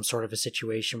some sort of a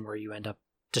situation where you end up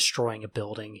destroying a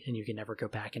building and you can never go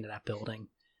back into that building.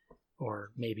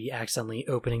 Or maybe accidentally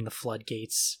opening the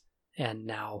floodgates and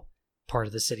now part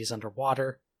of the city's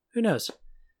underwater. Who knows?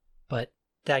 But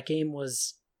that game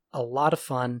was a lot of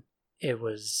fun. It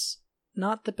was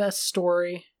not the best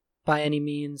story by any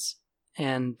means,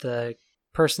 and the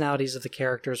personalities of the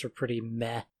characters were pretty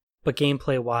meh. But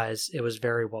gameplay-wise, it was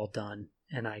very well done,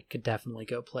 and I could definitely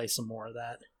go play some more of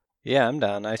that. Yeah, I'm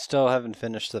down. I still haven't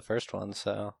finished the first one,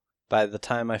 so by the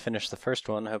time I finish the first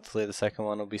one, hopefully the second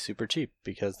one will be super cheap,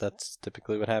 because that's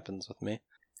typically what happens with me.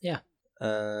 Yeah.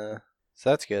 So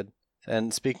that's good.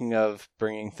 And speaking of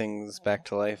bringing things back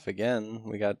to life again,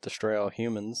 we got Destroy All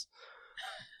Humans.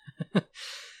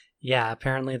 Yeah,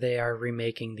 apparently they are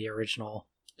remaking the original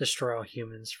Destroy All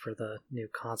Humans for the new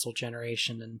console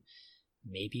generation and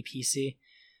maybe PC.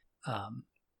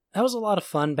 That was a lot of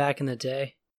fun back in the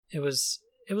day. It was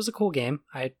a cool game.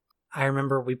 I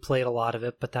remember we played a lot of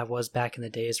it, but that was back in the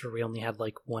days where we only had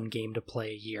like one game to play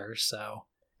a year, so...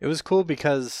 It was cool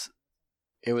because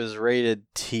it was rated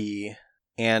T,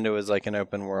 and it was like an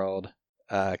open world,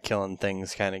 killing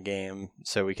things kind of game,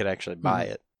 so we could actually buy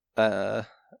it.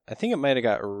 I think it might have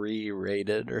got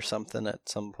re-rated or something at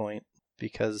some point,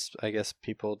 because I guess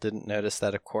people didn't notice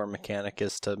that a core mechanic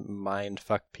is to mind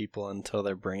fuck people until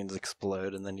their brains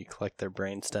explode, and then you collect their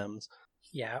brain stems.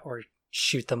 Yeah, or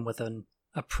shoot them with a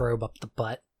probe up the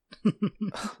butt.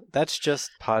 That's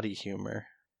just potty humor.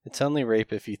 It's only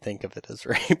rape if you think of it as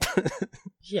rape.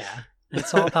 Yeah,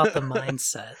 it's all about the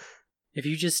mindset. If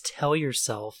you just tell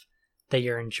yourself that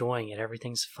you're enjoying it,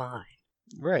 everything's fine.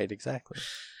 Right, exactly.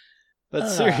 But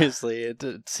seriously, it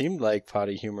seemed like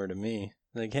potty humor to me.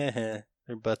 Like, heh,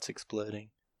 their butt's exploding.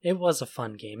 It was a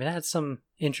fun game. It had some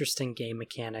interesting game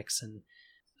mechanics and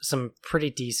some pretty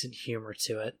decent humor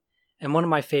to it. And one of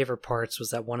my favorite parts was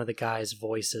that one of the guys'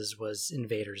 voices was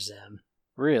Invader Zim.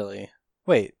 Really?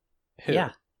 Wait, who?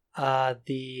 Yeah.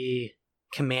 The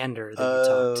commander that you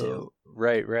talked to.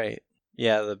 Right.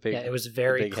 Yeah, the big... Yeah, it was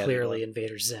very clearly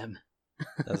Invader Zim.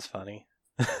 That's funny.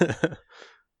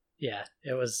 Yeah,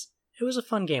 it was a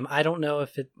fun game. I don't know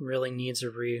if it really needs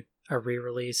a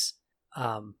re-release.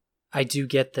 I do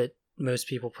get that most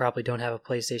people probably don't have a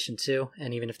PlayStation 2,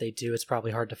 and even if they do, it's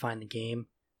probably hard to find the game.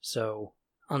 So,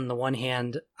 on the one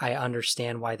hand, I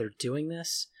understand why they're doing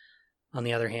this. On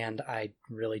the other hand, I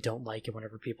really don't like it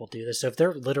whenever people do this. So if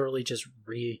they're literally just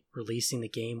re-releasing the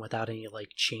game without any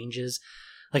like changes,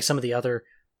 like some of the other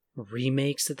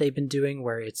remakes that they've been doing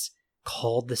where it's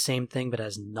called the same thing but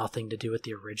has nothing to do with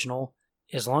the original,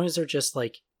 as long as they're just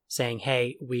like saying,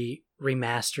 hey, we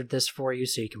remastered this for you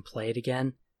so you can play it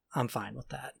again, I'm fine with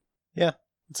that. Yeah.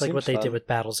 It's like what they did with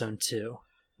Battlezone 2,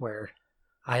 where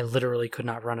I literally could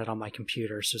not run it on my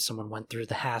computer, so someone went through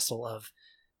the hassle of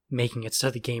making it so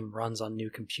the game runs on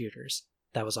new computers.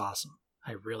 That was awesome.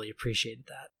 I really appreciated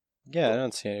that. Yeah, I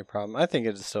don't see any problem. I think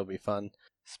it'd still be fun,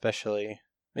 especially,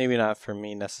 maybe not for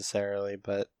me necessarily,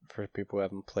 but for people who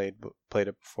haven't played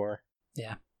it before.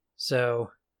 Yeah.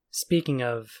 So, speaking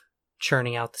of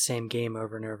churning out the same game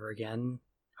over and over again,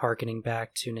 hearkening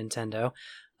back to Nintendo,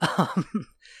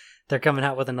 they're coming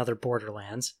out with another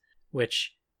Borderlands,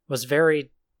 which was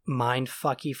very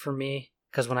mind-fucky for me,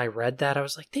 because when I read that, I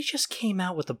was like, they just came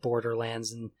out with the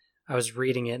Borderlands, and I was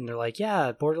reading it, and they're like,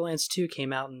 yeah, Borderlands 2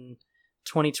 came out in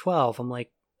 2012. I'm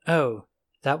like, oh,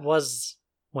 that was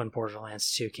when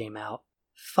Borderlands 2 came out.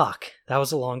 Fuck, that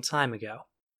was a long time ago.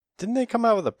 Didn't they come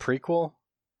out with a prequel?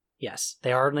 Yes,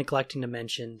 they are neglecting to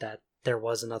mention that there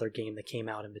was another game that came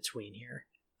out in between here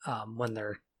when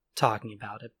they're talking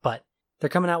about it, but they're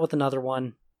coming out with another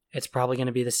one. It's probably going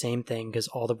to be the same thing because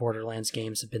all the Borderlands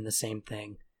games have been the same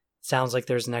thing. Sounds like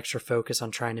there's an extra focus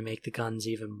on trying to make the guns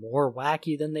even more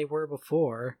wacky than they were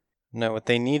before. No, what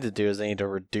they need to do is they need to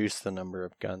reduce the number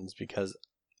of guns, because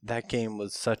that game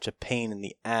was such a pain in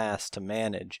the ass to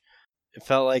manage. It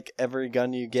felt like every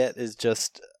gun you get is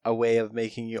just a way of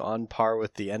making you on par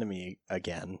with the enemy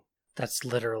again. That's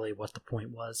literally what the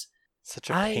point was. Such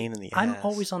a pain in the ass. I'm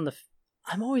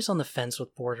always on the fence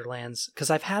with Borderlands because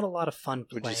I've had a lot of fun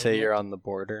playing. Would you say you're on the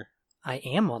border? I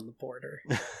am on the border,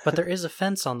 but there is a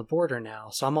fence on the border now,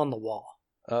 so I'm on the wall.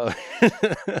 Oh.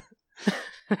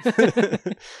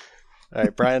 All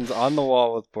right, Brian's on the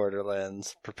wall with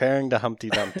Borderlands, preparing to Humpty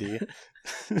Dumpty.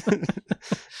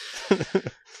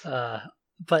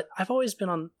 But I've always been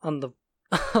on the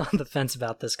on the fence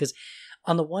about this because,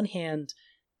 on the one hand,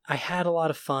 I had a lot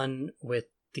of fun with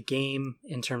the game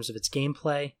in terms of its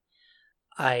gameplay.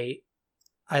 I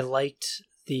liked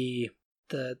the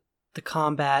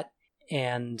combat,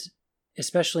 and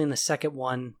especially in the second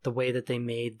one, the way that they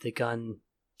made the gun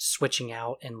switching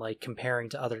out and like comparing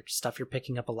to other stuff you're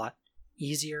picking up a lot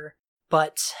easier.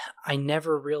 But I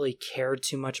never really cared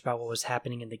too much about what was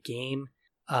happening in the game.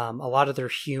 A lot of their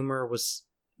humor was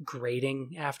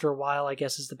grating after a while, I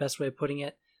guess is the best way of putting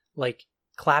it. Like,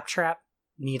 Claptrap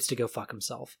needs to go fuck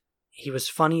himself. He was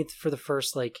funny for the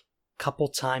first, like, couple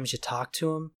times you talk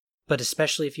to him, but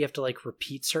especially if you have to, like,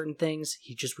 repeat certain things,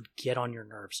 he just would get on your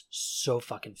nerves so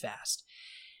fucking fast.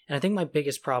 And I think my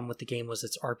biggest problem with the game was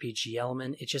its RPG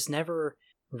element. It just never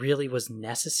really was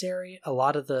necessary. A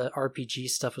lot of the RPG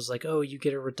stuff was like, oh, you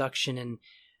get a reduction in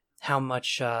how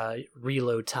much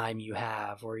reload time you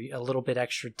have, or a little bit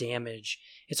extra damage.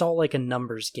 It's all like a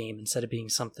numbers game instead of being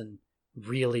something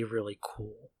really, really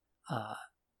cool.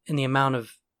 And the amount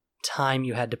of time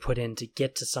you had to put in to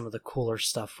get to some of the cooler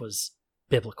stuff was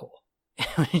biblical.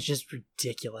 It was just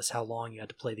ridiculous how long you had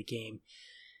to play the game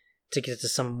to get to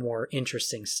some more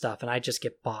interesting stuff. And I just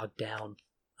get bogged down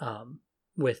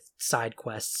with side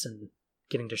quests and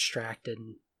getting distracted,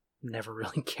 and never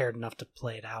really cared enough to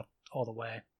play it out all the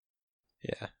way.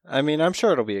 Yeah, I mean, I'm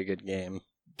sure it'll be a good game,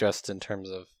 just in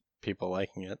terms of people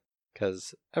liking it,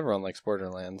 because everyone likes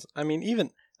Borderlands. I mean,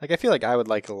 even, like, I feel like I would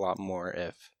like it a lot more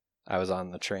if I was on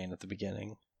the train at the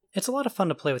beginning. It's a lot of fun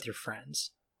to play with your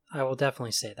friends. I will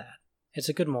definitely say that. It's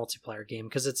a good multiplayer game,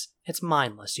 because it's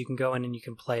mindless. You can go in and you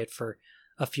can play it for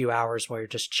a few hours while you're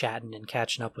just chatting and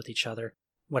catching up with each other.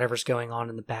 Whatever's going on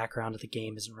in the background of the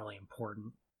game isn't really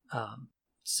important.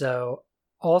 So...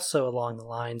 Also along the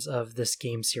lines of this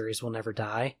game series will never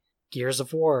die, Gears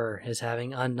of War is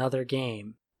having another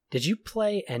game. Did you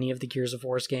play any of the Gears of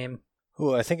War's game?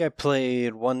 Oh, I think I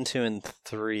played 1, 2, and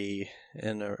 3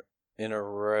 in a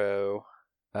row.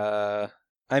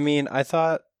 I mean, I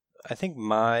think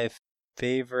my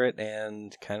favorite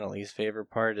and kind of least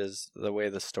favorite part is the way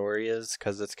the story is,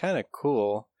 because it's kind of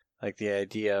cool, like the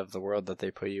idea of the world that they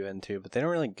put you into, but they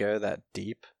don't really go that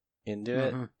deep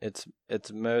into it.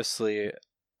 It's mostly,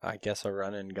 I guess, a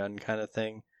run and gun kind of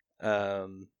thing.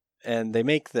 And they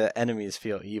make the enemies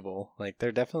feel evil. Like,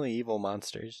 they're definitely evil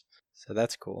monsters. So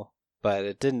that's cool. But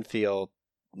it didn't feel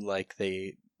like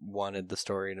they wanted the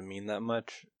story to mean that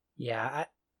much. Yeah,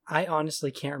 I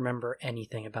honestly can't remember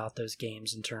anything about those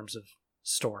games in terms of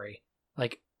story.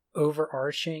 Like,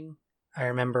 overarching, I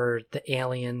remember the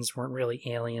aliens weren't really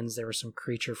aliens. There was some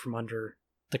creature from under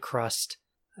the crust.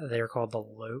 They were called the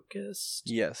Locust,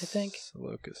 yes, I think.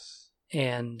 Locust.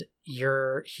 And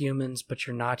you're humans, but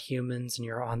you're not humans, and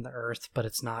you're on the Earth, but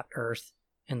it's not Earth.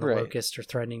 And the Locusts are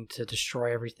threatening to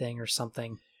destroy everything or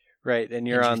something. Right, and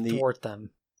you're on the thwart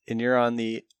them. And you're on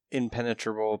the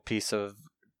impenetrable piece of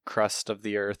crust of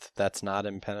the Earth that's not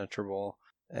impenetrable.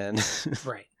 And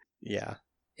right. Yeah.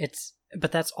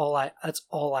 But that's all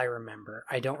I remember.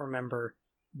 I don't remember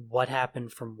what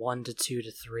happened from 1 to 2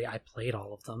 to 3. I played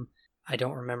all of them. I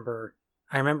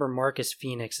remember Marcus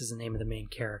Phoenix is the name of the main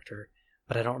character,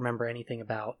 but I don't remember anything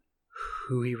about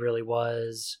who he really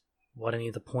was, what any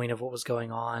of the point of what was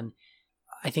going on.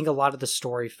 I think a lot of the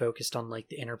story focused on like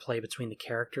the interplay between the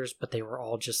characters, but they were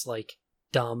all just like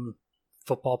dumb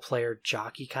football player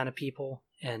jockey kind of people,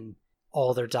 and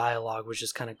all their dialogue was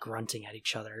just kind of grunting at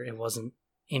each other. It wasn't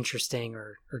interesting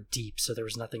or deep, so there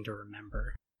was nothing to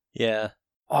remember. Yeah.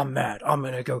 I'm mad. I'm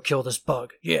gonna go kill this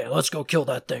bug. Yeah, let's go kill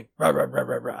that thing. Rah, rah, rah,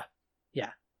 rah, rah.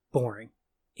 Yeah, boring.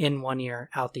 In one ear,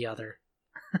 out the other.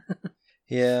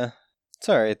 Yeah, it's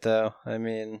alright though. I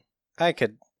mean,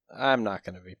 I'm not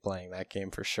going to be playing that game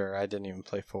for sure. I didn't even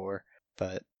play 4,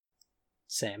 but...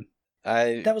 Same.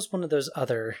 That was one of those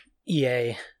other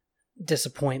EA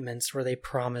disappointments where they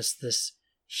promised this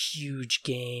huge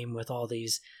game with all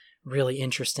these really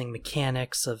interesting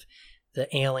mechanics of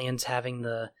the aliens having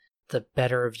the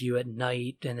better of you at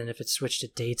night, and then if it switched to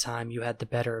daytime, you had the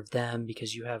better of them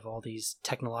because you have all these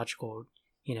technological,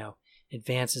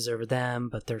 advances over them,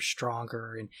 but they're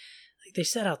stronger. And they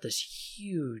set out this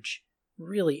huge,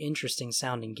 really interesting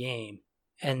sounding game,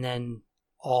 and then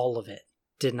all of it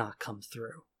did not come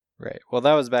through. Right. Well,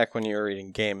 that was back when you were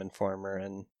reading Game Informer,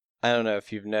 and I don't know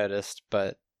if you've noticed,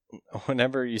 but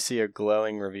whenever you see a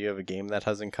glowing review of a game that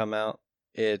hasn't come out,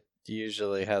 it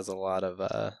usually has a lot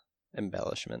of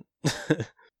embellishment.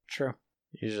 True.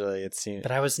 Usually it seems...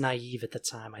 But I was naive at the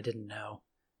time. I didn't know.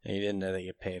 And you didn't know that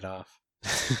you paid off.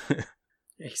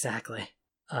 Exactly.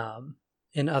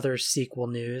 In other sequel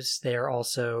news, they are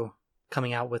also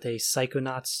coming out with a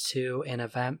Psychonauts 2 and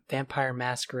a Vampire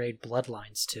Masquerade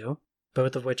Bloodlines 2,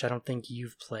 both of which I don't think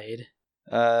you've played.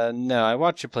 No, I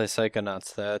watched you play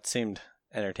Psychonauts, though. It seemed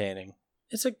entertaining.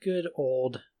 It's a good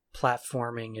old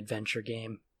platforming adventure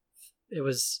game.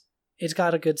 It's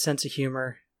got a good sense of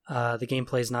humor. The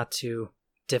gameplay is not too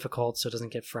difficult, so it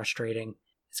doesn't get frustrating.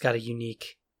 It's got a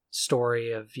unique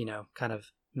story of, kind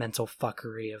of mental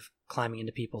fuckery of climbing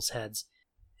into people's heads.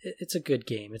 It's a good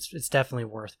game. It's definitely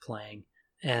worth playing.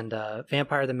 And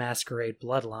Vampire the Masquerade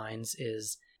Bloodlines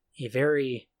is a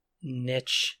very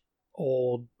niche,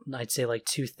 old, I'd say like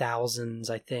 2000s,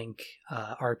 I think,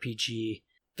 RPG.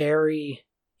 Very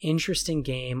interesting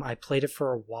game. I played it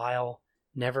for a while.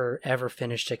 Never ever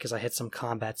finished it because I hit some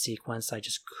combat sequence I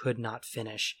just could not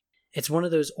finish. It's one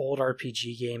of those old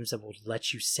RPG games that will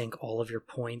let you sink all of your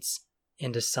points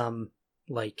into some,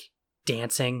 like,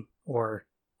 dancing or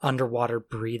underwater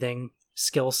breathing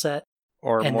skill set.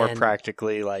 Or more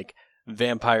practically, like,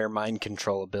 vampire mind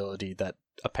control ability that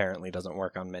apparently doesn't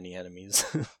work on many enemies.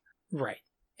 Right.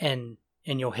 And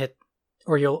you'll hit,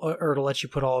 or it'll let you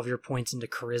put all of your points into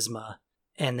charisma,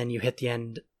 and then you hit the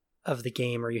end of the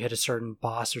game or you hit a certain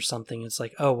boss or something. It's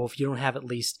like, oh, well, if you don't have at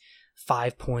least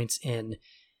 5 points in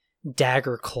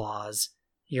dagger claws,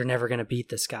 you're never going to beat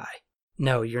this guy.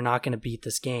 No, you're not going to beat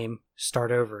this game.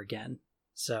 Start over again.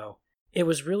 So it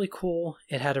was really cool.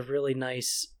 It had a really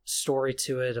nice story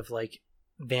to it of like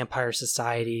vampire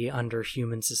society under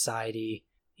human society,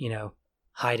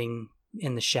 hiding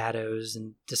in the shadows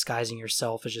and disguising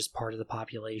yourself as just part of the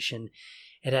population.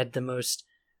 It had the most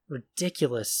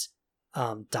ridiculous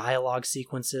dialogue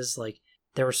sequences. Like,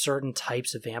 there were certain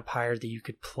types of vampire that you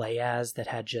could play as that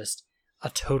had just a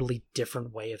totally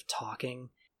different way of talking,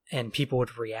 and people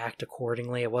would react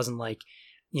accordingly. It wasn't like,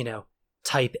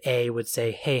 type A would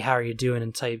say, hey, how are you doing?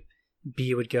 And type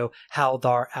B would go, how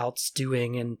thou out's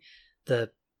doing? And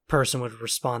the person would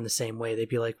respond the same way. They'd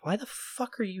be like, why the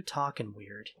fuck are you talking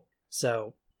weird?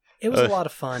 So it was a lot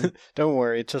of fun. Don't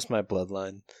worry, it's just my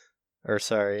bloodline. Or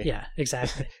sorry. Yeah,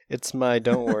 exactly. It's my,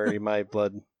 don't worry, my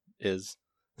blood is.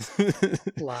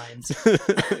 Lines.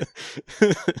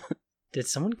 Did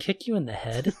someone kick you in the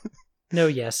head? No,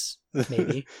 yes,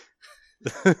 maybe.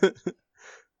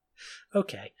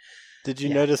 Okay. Did you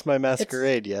notice my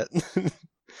masquerade yet?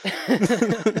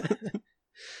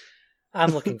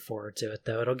 I'm looking forward to it,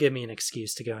 though. It'll give me an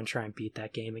excuse to go and try and beat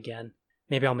that game again.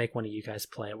 Maybe I'll make one of you guys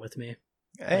play it with me.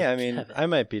 Hey, I mean, I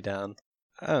might be down.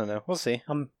 I don't know. We'll see.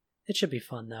 It should be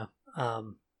fun, though.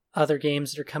 Other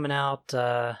games that are coming out,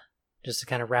 just to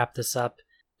kind of wrap this up,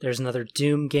 there's another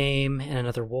Doom game and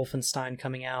another Wolfenstein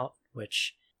coming out,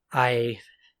 which I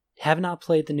have not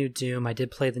played the new Doom. I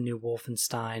did play the new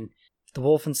Wolfenstein. The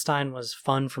Wolfenstein was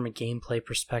fun from a gameplay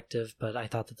perspective, but I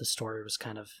thought that the story was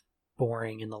kind of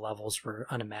boring and the levels were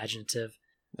unimaginative.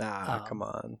 Come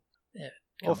on.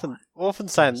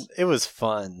 Wolfenstein, it was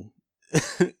fun.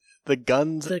 The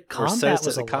guns the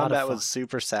combat was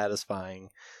super satisfying,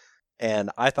 and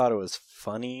I thought it was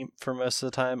funny for most of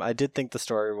the time. I did think the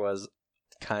story was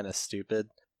kind of stupid,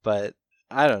 but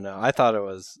I don't know. I thought it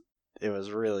was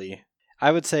really,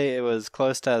 I would say it was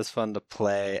close to as fun to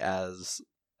play as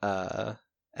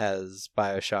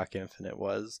BioShock Infinite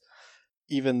was,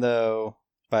 even though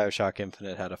BioShock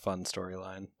Infinite had a fun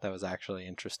storyline that was actually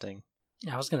interesting.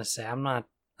 I was going to say,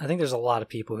 I think there's a lot of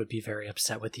people who'd be very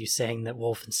upset with you saying that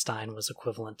Wolfenstein was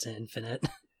equivalent to Infinite.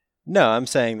 No, I'm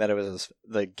saying that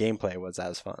the gameplay was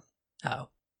as fun. Oh.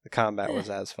 The combat was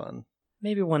as fun.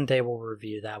 Maybe one day we'll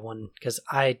review that one, because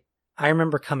I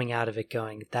remember coming out of it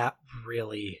going, that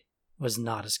really was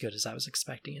not as good as I was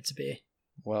expecting it to be.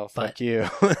 Well, fuck you.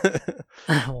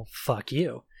 Well, fuck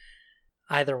you.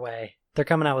 Either way, they're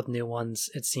coming out with new ones.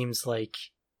 It seems like...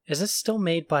 Is this still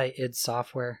made by id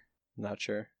Software? Not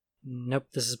sure. Nope,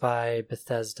 this is by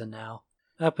Bethesda now.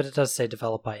 Oh, but it does say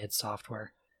developed by id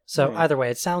Software. So either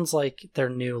way, it sounds like their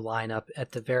new lineup,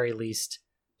 at the very least,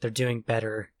 they're doing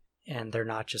better, and they're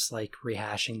not just like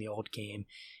rehashing the old game.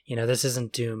 This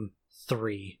isn't Doom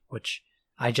 3, which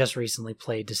I just recently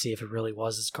played to see if it really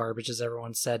was as garbage as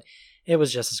everyone said. It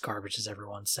was just as garbage as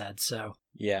everyone said, so...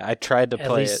 Yeah, I tried to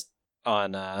play it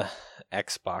on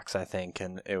Xbox, I think,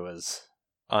 and it was...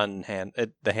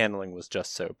 the handling was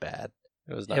just so bad.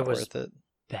 It was not worth it.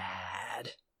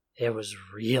 Bad. It was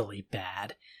really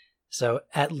bad. So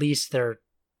at least they're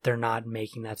not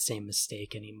making that same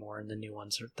mistake anymore, and the new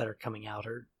ones that are coming out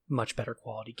are much better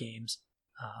quality games.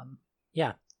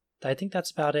 Yeah, I think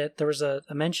that's about it. There was a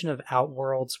mention of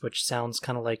Outworlds, which sounds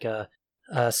kind of like a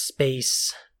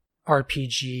space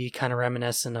RPG, kind of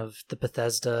reminiscent of the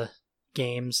Bethesda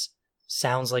games.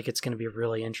 Sounds like it's going to be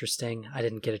really interesting. I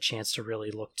didn't get a chance to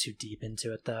really look too deep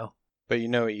into it, though. But you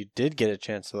know what you did get a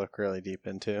chance to look really deep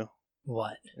into?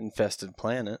 What? Infested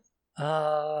Planet.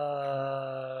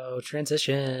 Oh,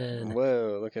 transition.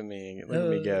 Whoa, look at me. Look at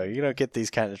me go. You don't get these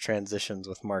kind of transitions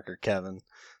with Mark or Kevin.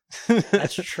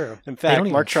 That's true. In fact,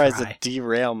 Mark tries try. to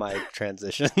derail my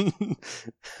transition.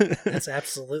 That's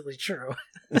absolutely true.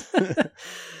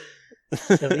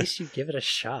 At least you give it a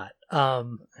shot. I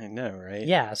know, right?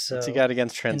 Yeah, so... What's he got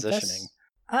against transitioning?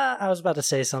 I was about to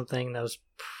say something that was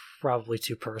probably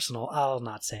too personal. I'll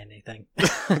not say anything.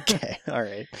 Okay, all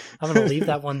right. I'm going to leave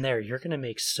that one there. You're going to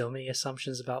make so many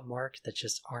assumptions about Mark that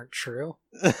just aren't true.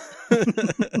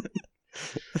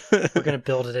 We're going to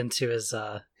build it into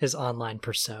his online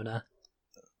persona.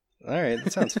 All right,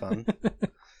 that sounds fun.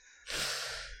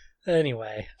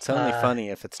 Anyway. It's only funny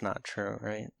if it's not true,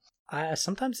 right?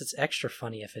 Sometimes it's extra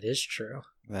funny if it is true.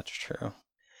 That's true.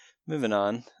 Moving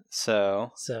on.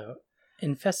 So,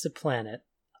 Infested Planet.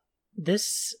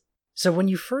 So when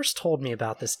you first told me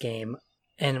about this game,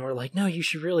 and we're like, no, you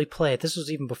should really play it. This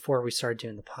was even before we started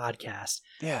doing the podcast.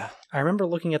 Yeah. I remember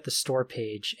looking at the store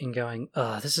page and going,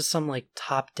 this is some like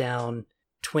top-down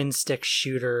twin stick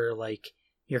shooter, like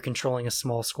you're controlling a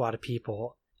small squad of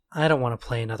people. I don't want to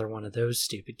play another one of those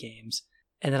stupid games.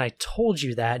 And then I told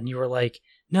you that, and you were like,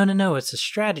 no, it's a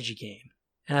strategy game.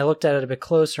 And I looked at it a bit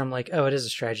closer. I'm like, oh, it is a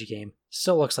strategy game.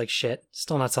 Still looks like shit.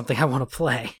 Still not something I want to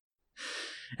play.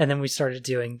 And then we started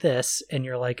doing this, and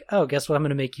you're like, oh, guess what I'm going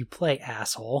to make you play,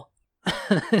 asshole?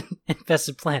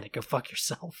 Infested Planet, go fuck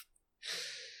yourself.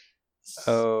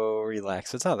 Oh,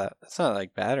 relax. It's not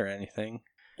like bad or anything.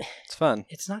 It's fun.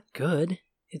 It's not good.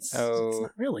 It's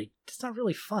not really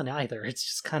fun either. It's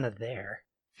just kind of there.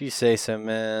 If you say so,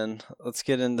 man. Let's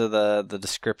get into the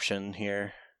description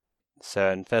here.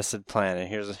 So, Infested Planet.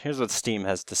 Here's what Steam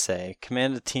has to say.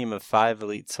 Command a team of 5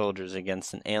 elite soldiers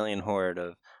against an alien horde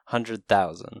of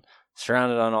 100,000.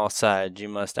 Surrounded on all sides, you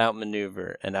must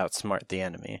outmaneuver and outsmart the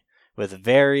enemy. With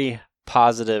very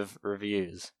positive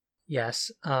reviews. Yes.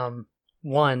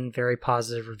 One, very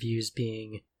positive reviews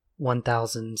being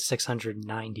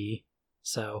 1,690.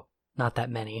 So, not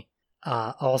that many.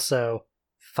 Also,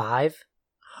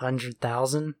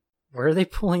 500,000? Where are they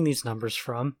pulling these numbers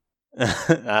from?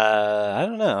 I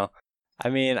don't know. I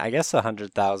mean, I guess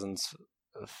 100,000's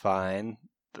fine.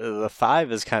 The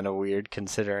 5 is kind of weird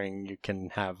considering you can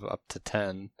have up to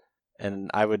 10.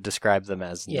 And I would describe them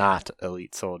as not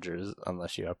elite soldiers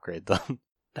unless you upgrade them.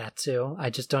 That too. I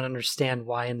just don't understand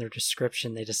why in their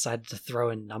description they decided to throw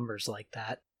in numbers like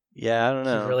that. Yeah, I don't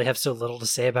know. You really have so little to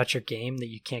say about your game that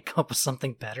you can't come up with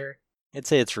something better? I'd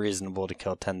say it's reasonable to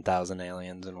kill 10,000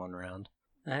 aliens in one round.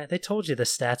 They told you the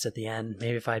stats at the end.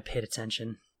 Maybe if I had paid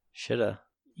attention. Shoulda.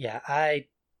 Yeah,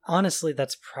 honestly,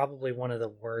 that's probably one of the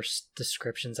worst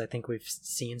descriptions I think we've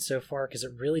seen so far, because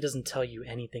it really doesn't tell you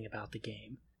anything about the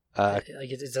game.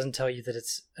 It doesn't tell you that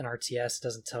it's an RTS. It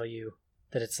doesn't tell you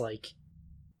that it's like...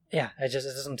 Yeah, it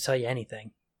doesn't tell you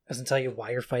anything. It doesn't tell you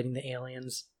why you're fighting the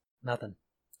aliens. Nothing.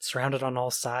 Surrounded on all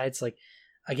sides. Like,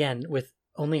 again, with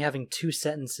only having 2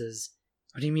 sentences,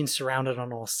 what do you mean surrounded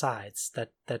on all sides? That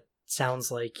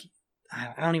sounds like...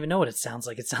 I don't even know what it sounds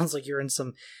like. It sounds like you're in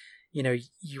some...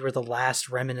 you were the last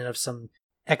remnant of some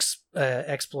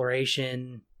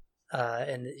exploration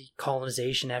and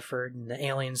colonization effort, and the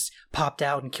aliens popped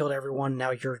out and killed everyone.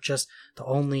 Now you're just the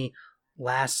only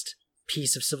last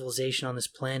piece of civilization on this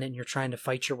planet, and you're trying to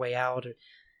fight your way out.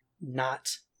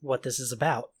 Not what this is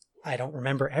about. I don't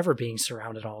remember ever being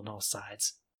surrounded on all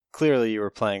sides. Clearly you were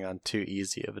playing on too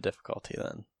easy of a difficulty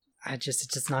then. It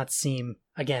does not seem,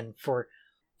 again, for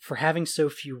having so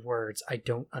few words, I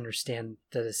don't understand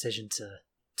the decision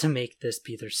to make this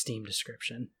be their Steam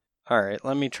description. Alright,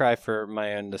 let me try for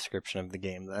my own description of the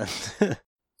game then.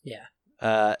 Yeah.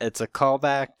 It's a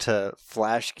callback to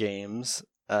Flash games,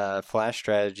 Flash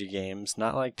strategy games,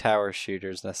 not like tower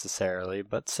shooters necessarily,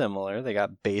 but similar. They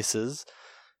got bases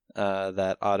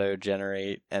that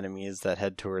auto-generate enemies that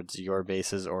head towards your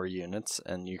bases or units,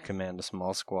 and you command a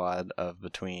small squad of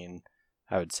between,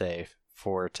 I would say,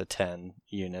 4 to 10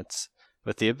 units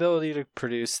with the ability to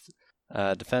produce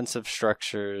defensive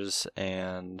structures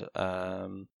and,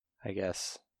 I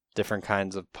guess, different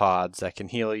kinds of pods that can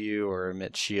heal you or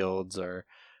emit shields or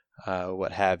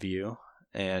what have you.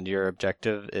 And your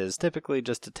objective is typically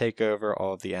just to take over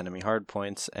all of the enemy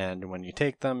hardpoints, and when you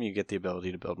take them, you get the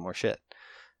ability to build more shit.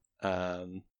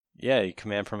 You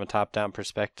command from a top-down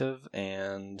perspective,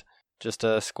 and just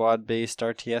a squad-based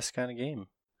RTS kind of game.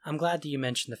 I'm glad that you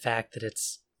mentioned the fact that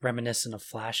it's reminiscent of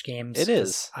Flash games. It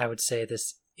is. I would say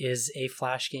this is a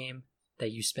Flash game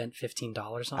that you spent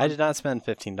 $15 on. I did not spend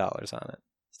 $15 on it.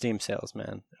 Steam sales,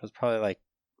 man. It was probably like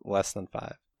less than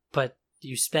 $5. But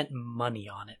you spent money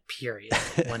on it, period,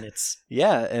 when it's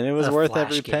yeah, and it was worth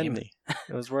every game. penny.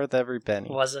 It was worth every penny.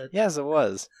 Was it? Yes, it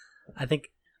was. I think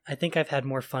I've had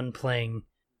more fun playing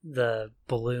the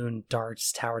balloon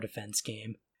darts tower defense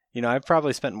game. I've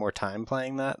probably spent more time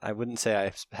playing that. I wouldn't say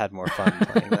I had more fun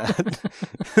playing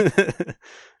that.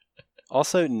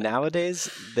 Also,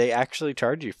 nowadays, they actually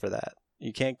charge you for that.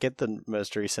 You can't get the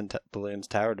most recent Bloons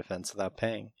Tower Defense without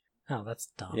paying. Oh, that's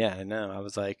dumb. Yeah, I know. I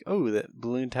was like, oh, the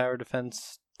Bloons Tower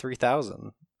Defense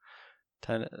 3000.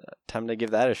 Time to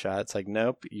give that a shot. It's like,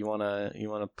 nope, you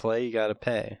wanna play, you gotta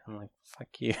pay. I'm like, fuck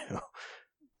you.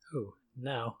 Ooh,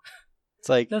 no. It's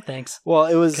like, no thanks. Well,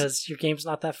 it was because your game's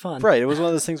not that fun. Right. It was one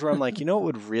of those things where I'm like, what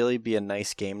would really be a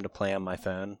nice game to play on my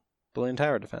phone? Bloons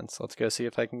Tower Defense. Let's go see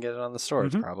if I can get it on the store.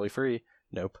 It's probably free.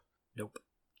 Nope.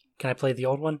 Can I play the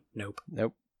old one? Nope.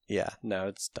 Yeah. No,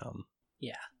 it's dumb.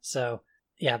 Yeah. So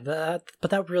yeah, but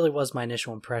that really was my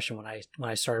initial impression when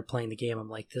I started playing the game. I'm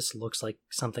like, this looks like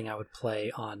something I would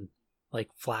play on like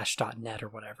Flash.net or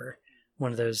whatever,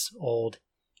 one of those old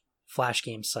Flash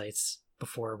game sites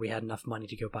before we had enough money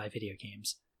to go buy video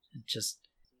games. It just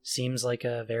seems like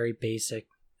a very basic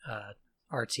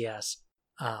RTS.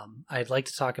 I'd like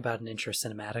to talk about an intro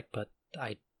cinematic, but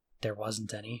there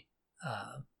wasn't any.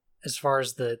 As far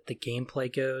as the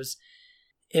gameplay goes,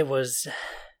 it was,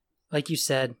 like you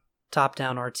said,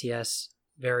 top-down RTS,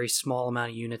 very small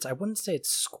amount of units. I wouldn't say it's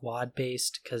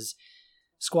squad-based, because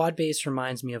squad-based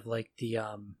reminds me of like the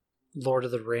Lord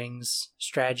of the Rings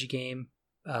strategy game,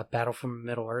 Battle from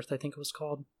Middle-earth, I think it was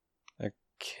called.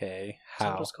 Okay, how? Is that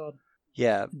what it was called?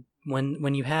 Yeah.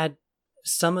 When you had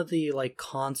some of the like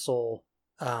console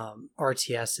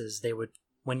RTSs,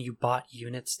 when you bought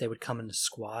units, they would come in a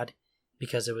squad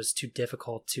because it was too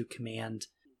difficult to command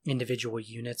individual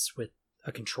units with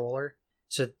a controller.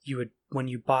 So when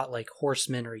you bought like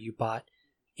horsemen or you bought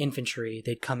infantry,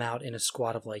 they'd come out in a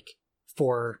squad of like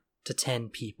 4 to 10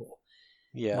 people.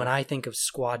 Yeah. When I think of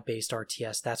squad-based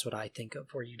RTS, that's what I think of,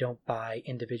 where you don't buy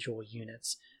individual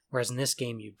units. Whereas in this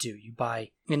game, you do. You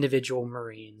buy individual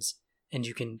Marines, and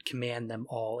you can command them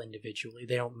all individually.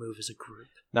 They don't move as a group.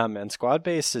 Nah, man.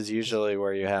 Squad-based is usually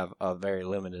where you have a very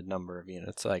limited number of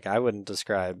units. Like, I wouldn't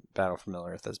describe Battle for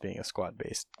Middle-earth as being a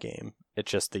squad-based game.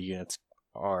 It's just the units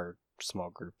are small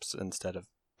groups instead of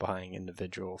buying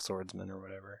individual swordsmen or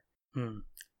whatever.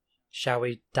 Shall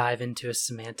we dive into a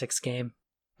semantics game?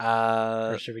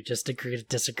 Or should we just agree to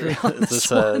disagree on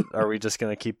this one? Are we just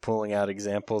going to keep pulling out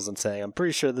examples and saying, I'm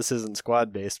pretty sure this isn't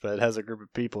squad-based, but it has a group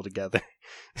of people together?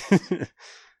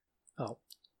 Oh,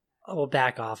 we'll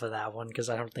back off of that one, because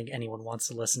I don't think anyone wants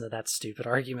to listen to that stupid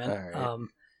argument. All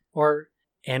right.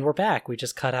 And we're back. We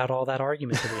just cut out all that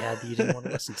argument that we had that you didn't want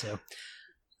to listen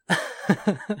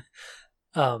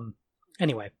to.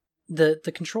 Anyway,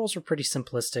 the controls were pretty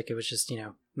simplistic. It was just,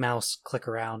 mouse, click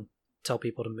around, tell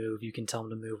people to move. You can tell them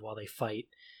to move while they fight.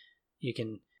 You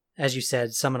can, as you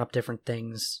said, summon up different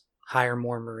things, hire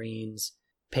more Marines,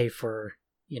 pay for,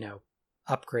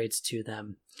 upgrades to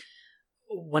them.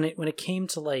 When it came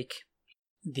to like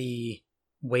the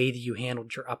way that you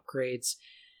handled your upgrades,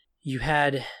 you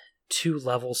had 2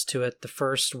 levels to it. The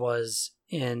first was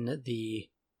in the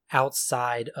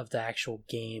outside of the actual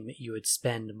game, you would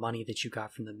spend money that you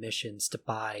got from the missions to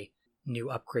buy new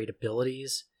upgrade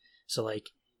abilities. So like,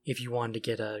 if you wanted to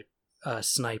get a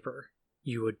sniper,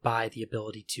 you would buy the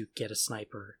ability to get a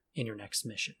sniper in your next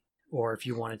mission. Or if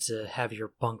you wanted to have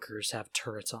your bunkers have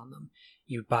turrets on them,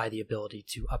 you'd buy the ability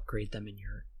to upgrade them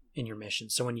in your mission.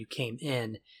 So when you came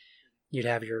in, you'd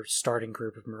have your starting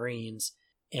group of Marines,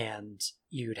 and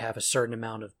you'd have a certain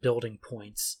amount of building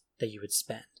points that you would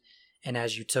spend. And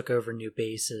as you took over new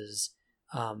bases,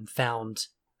 found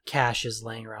caches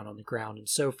laying around on the ground and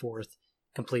so forth,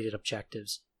 completed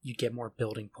objectives, you get more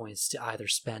building points to either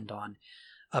spend on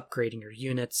upgrading your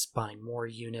units, buying more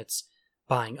units,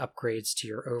 buying upgrades to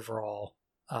your overall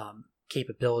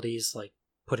capabilities, like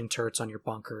putting turrets on your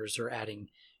bunkers or adding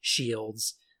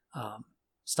shields,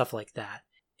 stuff like that.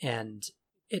 And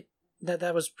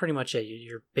that was pretty much it.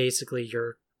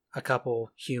 You're a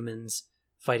couple humans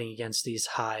fighting against these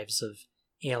hives of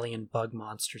alien bug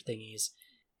monster thingies,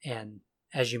 and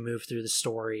as you move through the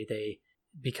story, they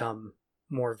become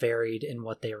more varied in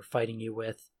what they were fighting you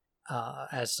with,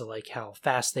 as to like how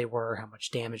fast they were, how much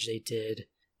damage they did,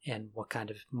 and what kind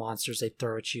of monsters they'd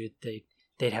throw at you.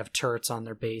 They'd have turrets on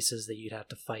their bases that you'd have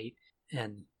to fight,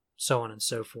 and so on and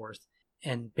so forth.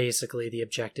 And basically the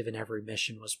objective in every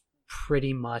mission was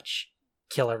pretty much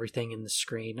kill everything in the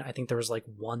screen. I think there was like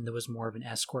one that was more of an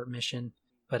escort mission,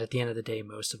 but at the end of the day,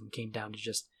 most of them came down to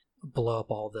just blow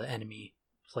up all the enemy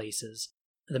places.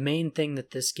 The main thing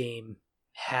that this game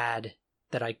had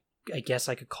that I guess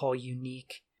I could call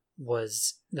unique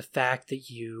was the fact that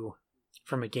you,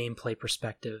 from a gameplay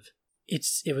perspective,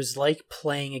 it was like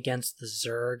playing against the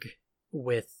Zerg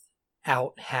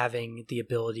without having the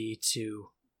ability to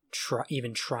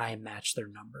even try and match their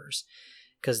numbers,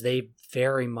 because they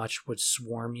very much would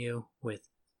swarm you with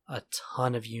a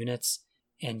ton of units,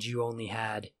 and you only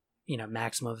had,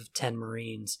 maximum of 10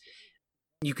 Marines.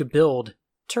 You could build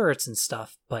turrets and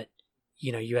stuff, but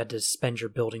you had to spend your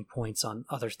building points on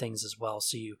other things as well.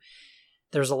 So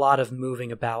there's a lot of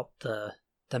moving about the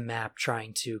map,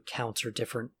 trying to counter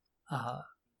different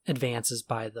advances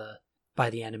by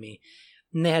the enemy.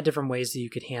 And they had different ways that you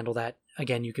could handle that.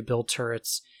 Again, you could build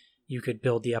turrets. You could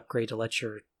build the upgrade to let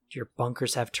your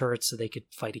bunkers have turrets so they could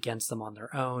fight against them on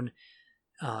their own.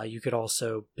 You could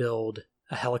also build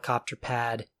a helicopter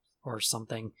pad or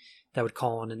something that would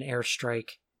call on an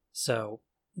airstrike. So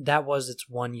that was its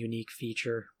one unique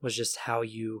feature, was just how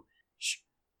you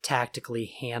tactically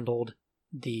handled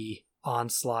the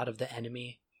onslaught of the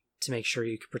enemy to make sure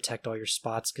you could protect all your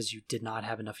spots, because you did not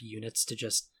have enough units to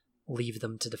just leave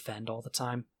them to defend all the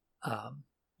time.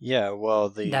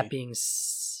 That being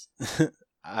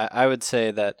I would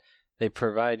say that they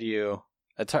provide you...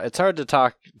 It's hard to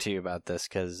talk to you about this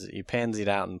because you pansied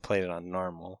out and played it on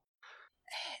normal.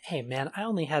 Hey man, I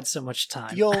only had so much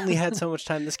time. You only had so much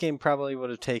time. This game probably would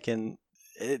have taken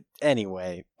it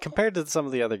anyway. Compared to some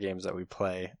of the other games that we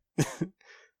play,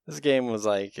 this game was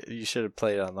like, you should have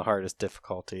played it on the hardest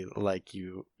difficulty like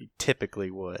you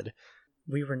typically would.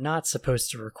 We were not supposed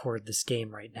to record this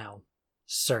game right now,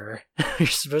 sir. You're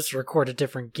supposed to record a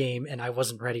different game, and I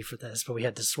wasn't ready for this, but we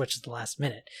had to switch at the last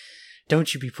minute.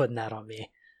 Don't you be putting that on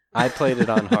me. I played it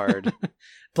on hard.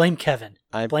 Blame Kevin.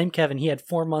 Blame Kevin. He had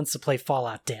 4 months to play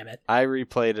Fallout, damn it. I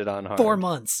replayed it on hard. 4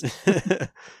 months.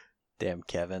 Damn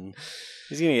Kevin.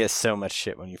 He's going to get so much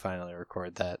shit when you finally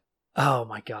record that. Oh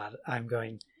my god.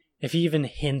 If he even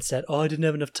hints at, I didn't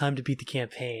have enough time to beat the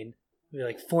campaign. It'd be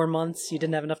like, 4 months? You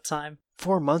didn't have enough time?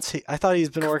 4 months? I thought he's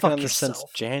been working on this since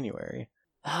January.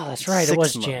 Oh, that's right. It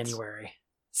was January.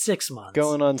 6 months.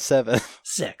 Going on 7.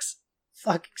 6.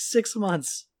 Fuck, 6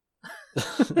 months.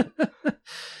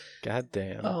 God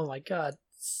damn. Oh my god.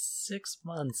 6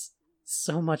 months.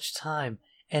 So much time.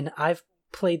 And I've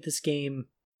played this game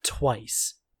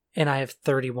twice, and I have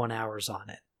 31 hours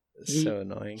on it. So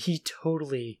annoying. He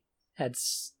totally had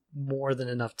more than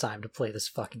enough time to play this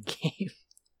fucking game.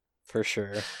 For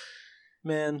sure.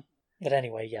 Man. But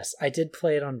anyway, yes, I did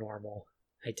play it on normal.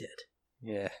 I did.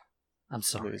 Yeah. I'm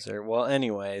sorry. Loser. Well,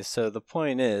 anyway, so the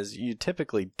point is, you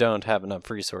typically don't have enough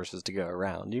resources to go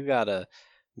around. You gotta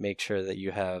make sure that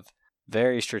you have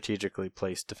very strategically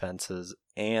placed defenses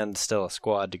and still a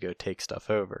squad to go take stuff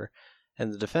over.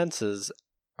 And the defenses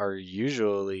are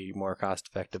usually more cost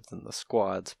effective than the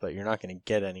squads, but you're not going to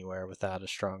get anywhere without a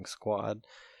strong squad.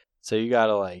 So you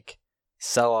gotta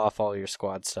sell off all your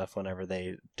squad stuff whenever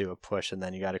they do a push, and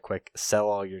then you gotta quick sell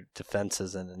all your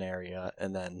defenses in an area,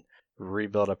 and then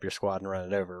rebuild up your squad and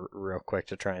run it over real quick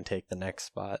to try and take the next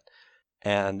spot.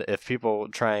 And if people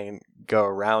try and go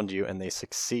around you and they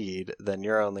succeed, then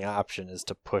your only option is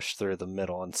to push through the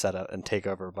middle and set up and take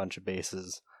over a bunch of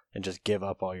bases and just give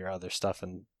up all your other stuff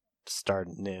and start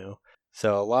new.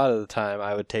 So a lot of the time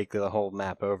I would take the whole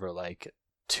map over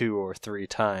 2 or 3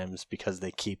 times because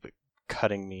they keep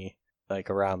cutting me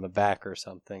around the back or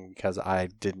something because I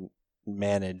didn't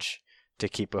manage to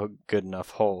keep a good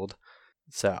enough hold.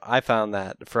 So I found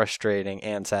that frustrating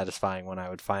and satisfying when I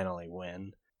would finally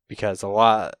win, because a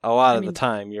lot of the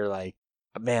time you're like,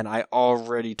 man, I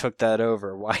already took that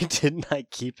over. Why didn't I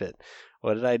keep it?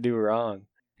 What did I do wrong?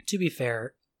 To be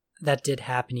fair, that did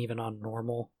happen even on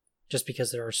normal, just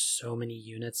because there are so many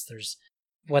units.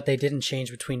 What they didn't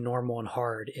change between normal and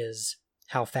hard is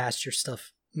how fast your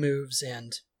stuff moves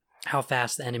and how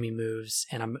fast the enemy moves,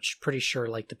 and I'm pretty sure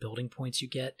the building points you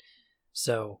get.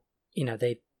 So,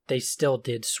 they still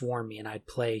did swarm me, and I'd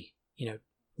play,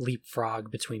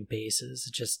 leapfrog between bases.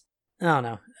 It just, I don't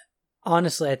know.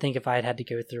 Honestly, I think if I had to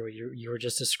go through what you were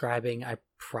just describing, I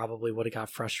probably would have got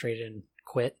frustrated and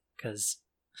quit, because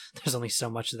there's only so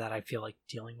much of that I feel like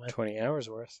dealing with. 20 hours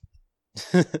worth.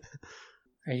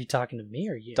 Are you talking to me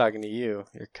or you? Talking to you.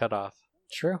 You're cut off.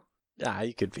 True.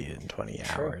 You could beat it in 20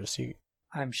 hours.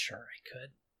 I'm sure I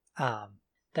could.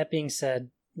 That being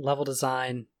said, level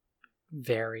design,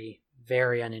 very,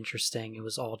 very uninteresting. It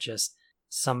was all just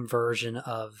some version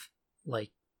of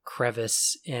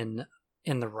crevice in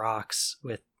the rocks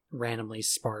with randomly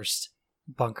sparsed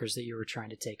bunkers that you were trying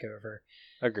to take over.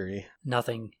 Agree.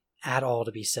 Nothing at all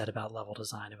to be said about level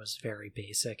design. It was very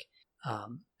basic.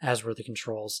 As were the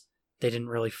controls. They didn't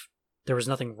really... There was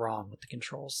nothing wrong with the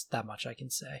controls, that much I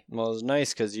can say. Well, it was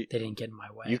nice because they didn't get in my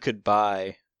way. You could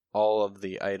buy all of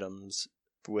the items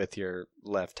with your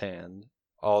left hand.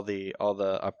 All the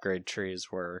upgrade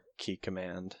trees were key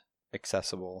command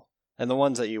accessible, And the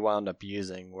ones that you wound up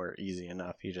using were easy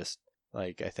enough. You just,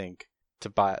 like, I think to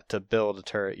build a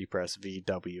turret, you press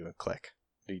VW and click.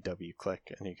 VW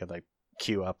click, and you could, like,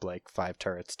 queue up, like, 5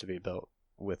 turrets to be built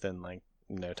within, like,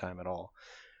 no time at all.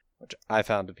 Which I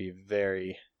found to be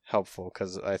very helpful,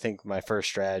 because I think my first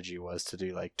strategy was to do,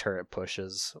 like, turret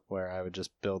pushes, where I would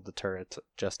just build the turrets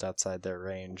just outside their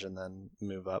range and then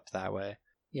move up that way.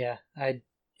 Yeah,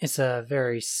 it's a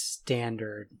very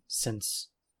standard, since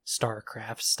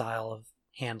StarCraft style of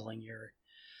handling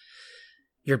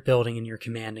your building and your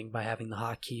commanding by having the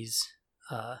hotkeys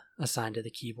assigned to the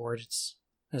keyboard. It's,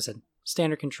 as I said,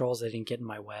 standard controls. They didn't get in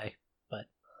my way, but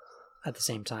at the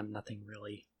same time, nothing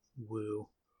really woo.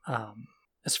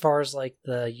 As far as like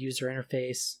the user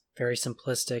interface, very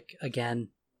simplistic. Again,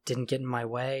 didn't get in my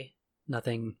way.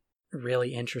 Nothing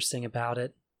really interesting about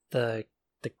it. The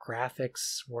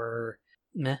graphics were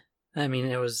meh. I mean,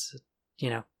 it was,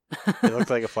 It looked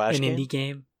like a Flash an game? indie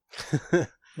game.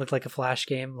 Looked like a Flash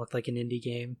game. Looked like an indie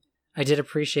game. I did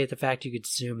appreciate the fact you could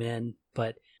zoom in,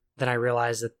 but then I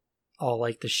realized that all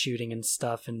like the shooting and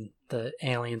stuff and the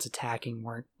aliens attacking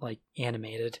weren't like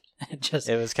animated. It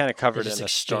was kind of covered in a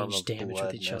storm storm of damage blood,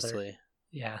 with each mostly. other.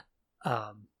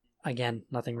 Yeah. Again,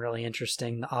 nothing really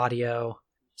interesting. The audio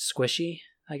squishy,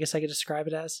 I guess I could describe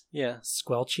it as. Yeah.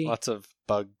 Squelchy. Lots of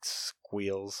bug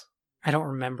squeals. I don't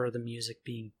remember the music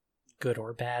being good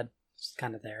or bad. It's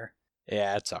kind of there.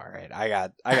 Yeah, it's all right. I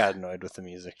got annoyed with the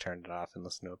music, turned it off, and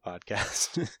listened to a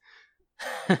podcast.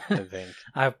 I think.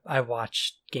 I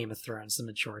watched Game of Thrones the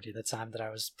majority of the time that I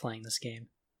was playing this game.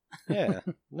 Yeah.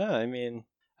 No, I mean,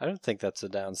 I don't think that's a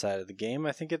downside of the game.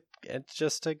 I think it's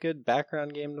just a good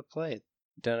background game to play.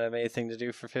 Don't have anything to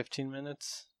do for 15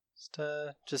 minutes.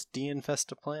 Just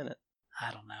de-infest a planet.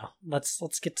 I don't know.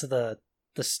 Let's get to the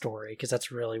story, because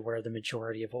that's really where the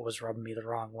majority of what was rubbing me the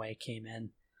wrong way came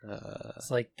in.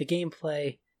 It's like the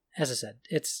gameplay, as I said,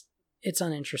 it's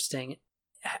uninteresting.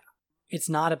 It's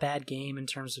not a bad game in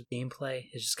terms of gameplay.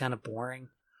 It's just kind of boring.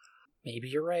 Maybe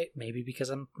you're right. Maybe because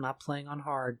I'm not playing on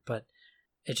hard, but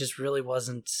it just really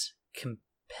wasn't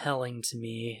compelling to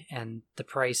me, and the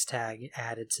price tag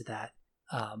added to that.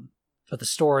 But the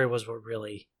story was what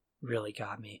really, really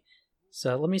got me.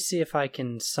 So let me see if I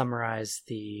can summarize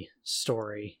the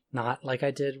story. Not like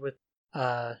I did with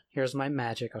Here's My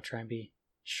Magic. I'll try and be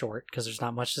short because there's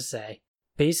not much to say.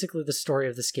 Basically, the story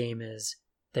of this game is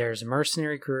there's a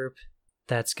mercenary group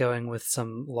that's going with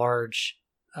some large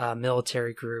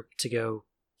military group to go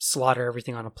slaughter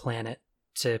everything on a planet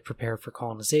to prepare for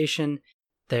colonization.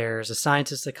 There's a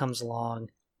scientist that comes along.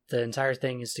 The entire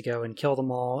thing is to go and kill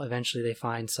them all. Eventually they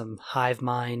find some hive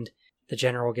mind. The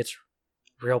general gets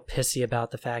real pissy about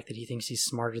the fact that he thinks he's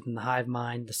smarter than the hive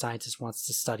mind. The scientist wants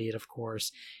to study it, of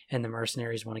course, and the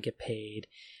mercenaries want to get paid.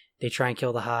 They try and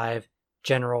kill the hive.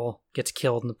 General gets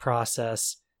killed in the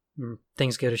process.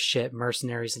 Things go to shit.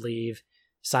 Mercenaries leave.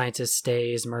 Scientist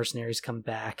stays. Mercenaries come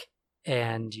back.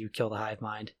 And you kill the hive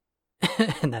mind.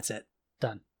 And that's it.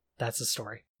 Done. That's the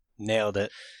story. Nailed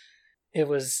it.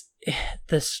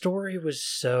 The story was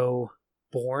so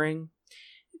boring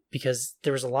because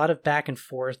there was a lot of back and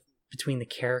forth between the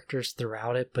characters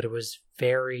throughout it, but it was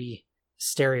very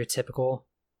stereotypical.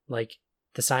 Like,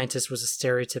 the scientist was a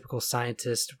stereotypical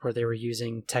scientist where they were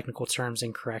using technical terms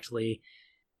incorrectly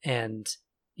and,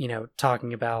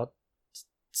 talking about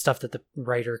stuff that the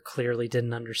writer clearly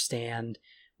didn't understand,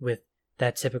 with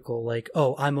that typical, like,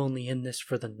 oh, I'm only in this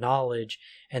for the knowledge,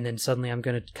 and then suddenly I'm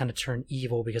going to kind of turn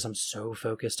evil because I'm so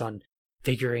focused on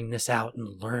figuring this out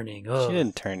and learning. Oh, she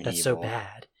didn't turn that's evil. so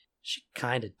bad. She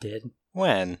kind of did.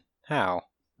 When? How?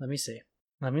 Let me see.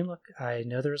 Let me look. I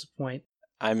know there was a point.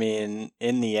 I mean,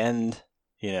 in the end,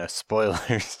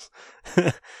 spoilers.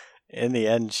 In the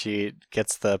end, she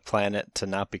gets the planet to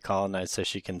not be colonized so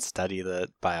she can study the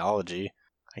biology.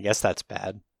 I guess that's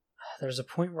bad. There's a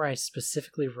point where I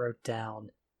specifically wrote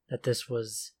down that this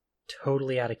was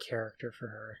totally out of character for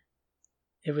her.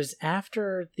 It was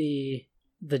after the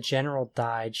general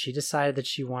died, she decided that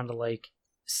she wanted to,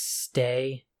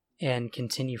 stay and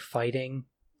continue fighting.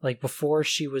 Before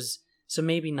she was, so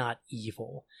maybe not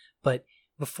evil, but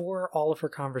before, all of her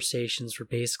conversations were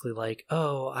basically like,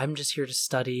 oh, I'm just here to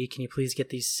study. Can you please get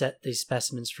these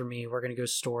specimens for me? We're going to go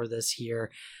store this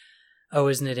here. Oh,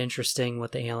 isn't it interesting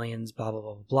with the aliens, blah, blah,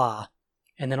 blah, blah, blah.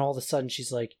 And then all of a sudden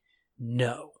she's like,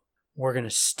 no, we're going to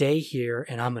stay here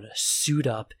and I'm going to suit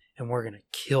up and we're going to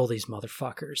kill these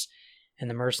motherfuckers. And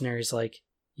the mercenary's like,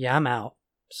 yeah, I'm out.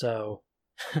 So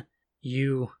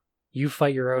you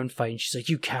fight your own fight. And she's like,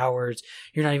 you cowards,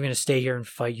 you're not even going to stay here and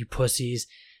fight, you pussies.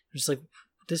 I'm just like,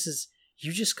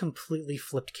 you just completely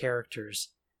flipped characters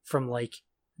from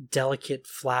delicate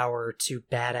flower to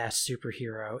badass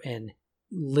superhero in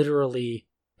literally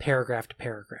paragraph to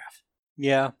paragraph.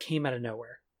 Yeah. Came out of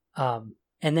nowhere.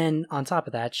 And then on top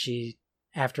of that,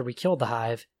 after we killed the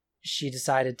hive, she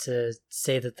decided to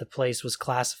say that the place was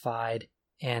classified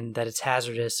and that it's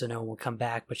hazardous so no one will come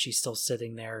back, but she's still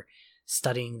sitting there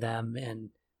studying them and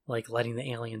like letting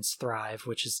the aliens thrive,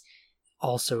 which is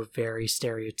also very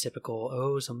stereotypical.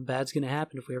 Oh, something bad's gonna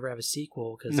happen if we ever have a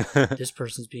sequel because this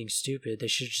person's being stupid. They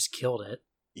should have just killed it.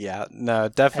 Yeah, no,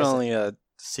 definitely a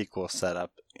sequel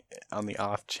setup on the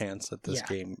off chance that this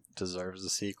game deserves a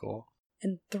sequel.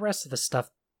 And the rest of the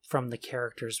stuff from the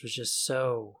characters was just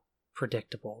so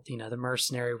predictable. You know, the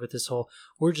mercenary with this whole,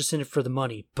 we're just in it for the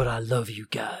money, but I love you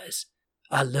guys.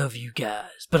 I love you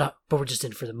guys, but we're just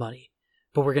in it for the money.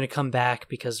 But we're going to come back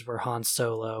because we're Han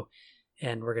Solo,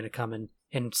 and we're going to come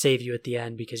and save you at the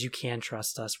end because you can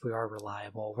trust us. We are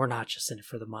reliable. We're not just in it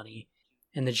for the money.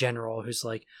 And the general who's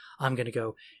like, I'm going to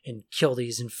go and kill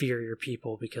these inferior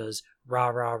people because rah,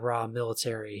 rah, rah,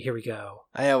 military, here we go.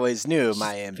 I always knew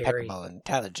my impeccable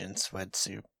intelligence would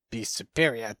be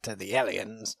superior to the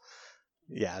aliens.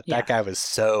 Yeah, that guy was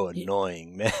so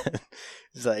annoying, man.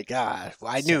 He's like, I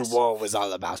knew war was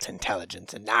all about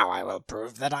intelligence, and now I will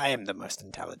prove that I am the most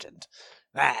intelligent.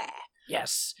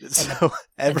 Yes.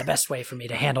 And the best way for me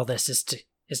to handle this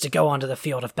is to go onto the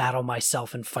field of battle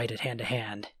myself and fight it hand to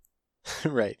hand.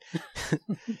 Right.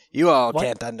 You all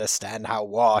can't understand how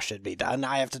war should be done.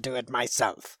 I have to do it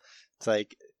myself. It's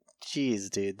like, geez,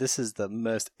 dude, this is the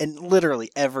most... And literally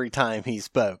every time he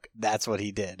spoke, that's what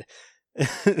he did.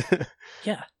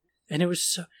 Yeah. And it was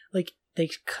so... Like,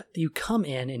 you come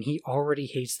in and he already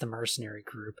hates the mercenary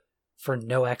group for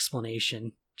no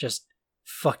explanation. Just,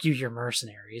 fuck you, you're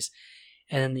mercenaries.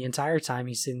 And then the entire time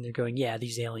he's sitting there going, yeah,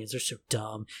 these aliens are so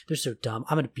dumb. They're so dumb.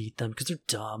 I'm going to beat them because they're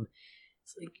dumb.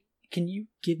 It's like... Can you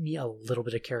give me a little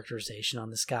bit of characterization on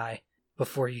this guy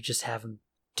before you just have him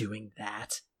doing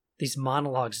that? These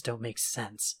monologues don't make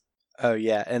sense. Oh,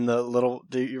 yeah. And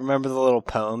do you remember the little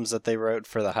poems that they wrote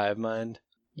for the hive mind?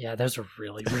 Yeah, those are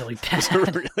really, really bad. Those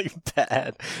are really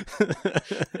bad.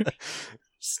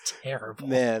 It's terrible.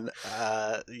 Man,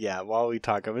 yeah, while we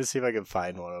talk, I'm going to see if I can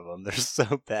find one of them. They're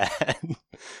so bad.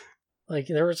 Like,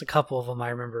 there was a couple of them I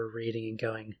remember reading and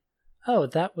going, oh,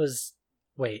 that was...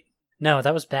 Wait. No,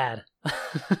 that was bad.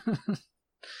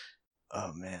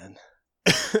 Oh, man.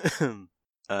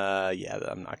 Yeah,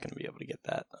 I'm not going to be able to get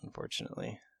that,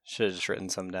 unfortunately. Should have just written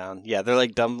some down. Yeah, they're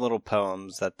like dumb little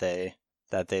poems that they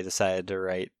decided to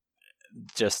write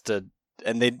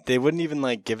and they wouldn't even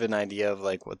like give an idea of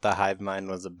like what the hive mind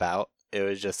was about. It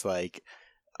was just like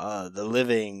the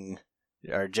living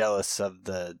are jealous of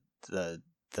the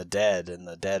dead and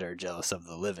the dead are jealous of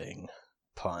the living.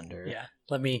 Ponder. Yeah,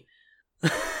 let me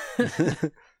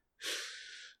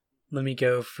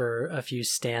go for a few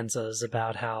stanzas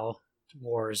about how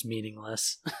war is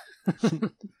meaningless.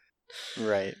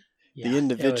 Right. Yeah, the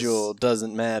individual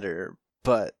doesn't matter,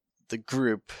 but the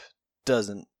group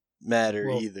doesn't matter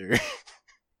either.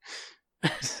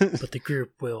 But the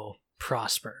group will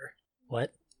prosper.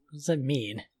 What does that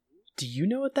mean? Do you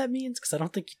know what that means? Because I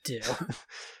don't think you do.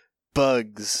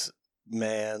 Bugs,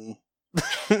 man.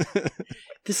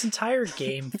 This entire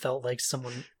game felt like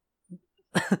someone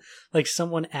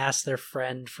asked their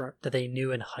friend that they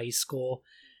knew in high school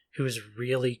who was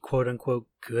really quote unquote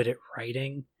good at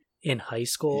writing in high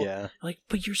school. Yeah. Like,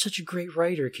 but you're such a great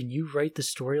writer. Can you write the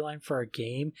storyline for our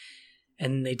game?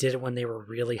 And they did it when they were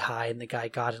really high, and the guy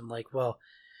got it like, well,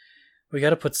 we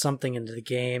got to put something into the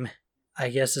game. I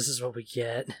guess this is what we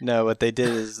get. No, what they did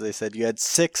is they said you had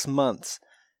 6 months.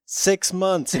 6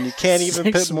 months, and you can't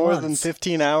even put more than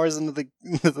 15 hours into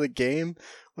the game?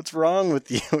 What's wrong with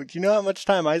you? Do you know how much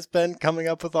time I spent coming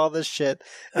up with all this shit?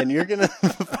 And you're gonna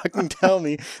fucking tell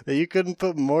me that you couldn't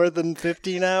put more than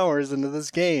 15 hours into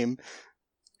this game?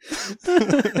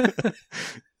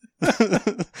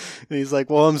 And he's like,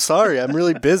 well, I'm sorry, I'm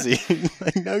really busy.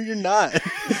 Like, no, you're not.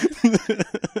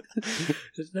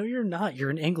 No, you're not.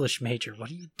 You're an English major. What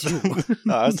do you do?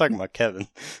 Oh, I was talking about Kevin.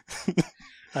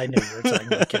 I knew you were talking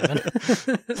about Kevin.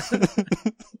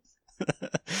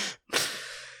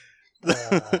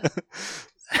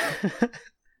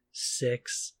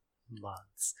 6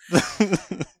 months.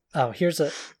 Oh, here's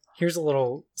a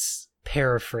little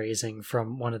paraphrasing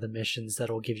from one of the missions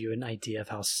that'll give you an idea of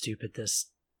how stupid this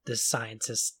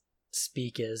scientist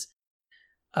speak is.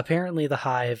 Apparently, the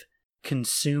hive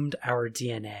consumed our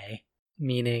DNA,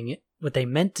 meaning what they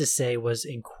meant to say was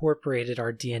incorporated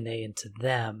our DNA into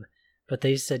them. But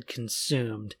they said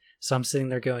consumed, so I'm sitting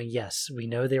there going, yes, we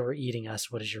know they were eating us.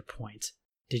 What is your point?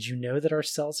 Did you know that our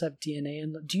cells have DNA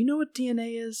in them? Do you know what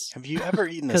DNA is? Have you ever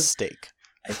eaten a steak?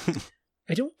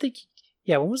 I don't think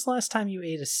Yeah, when was the last time you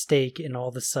ate a steak and all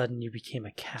of a sudden you became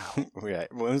a cow? Right.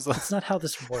 That's not how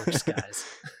this works, guys.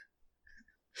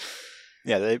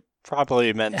 Yeah, they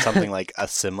probably meant something like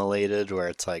assimilated, where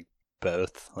it's like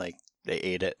both, like they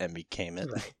ate it and became it.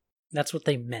 Right. That's what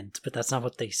they meant, but that's not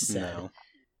what they said. No.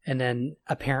 And then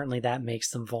apparently that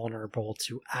makes them vulnerable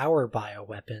to our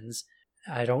bioweapons.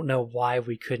 I don't know why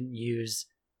we couldn't use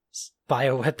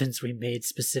bioweapons we made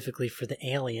specifically for the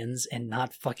aliens and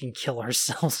not fucking kill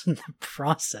ourselves in the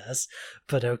process,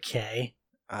 but okay.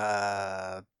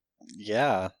 Yeah.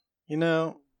 You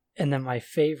know. And then my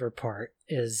favorite part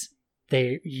is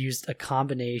they used a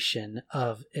combination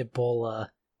of Ebola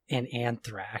and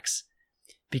anthrax,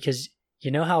 because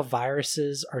you know how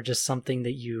viruses are just something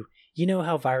that you know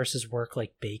how viruses work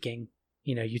like baking?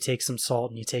 You know, you take some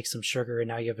salt and you take some sugar and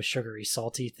now you have a sugary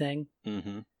salty thing.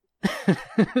 Mm-hmm.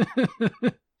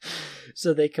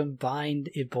 So they combined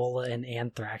Ebola and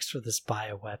anthrax for this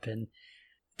bioweapon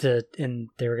and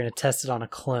they were going to test it on a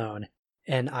clone.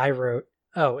 And I wrote,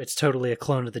 oh, it's totally a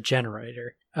clone of the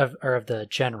generator of the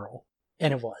general.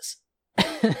 And it was.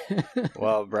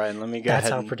 Well, Brian, let me go That's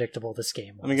ahead. how predictable this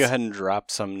game was. Let me go ahead and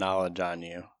drop some knowledge on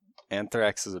you.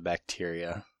 Anthrax is a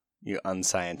bacteria. You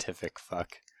unscientific fuck.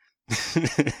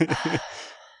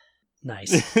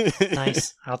 Nice.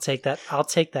 Nice. I'll take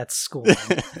that schooling.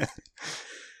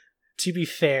 To be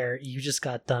fair, you just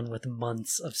got done with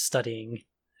months of studying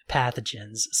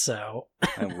pathogens, so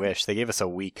I wish. They gave us a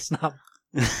week. It's not.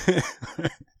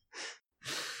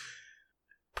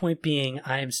 Point being,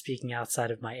 I am speaking outside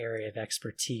of my area of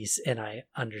expertise, and I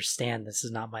understand this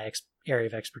is not my area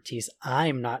of expertise.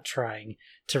 I'm not trying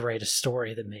to write a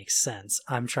story that makes sense.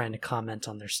 I'm trying to comment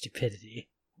on their stupidity.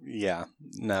 Yeah,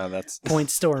 no, that's... Point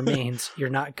still remains, you're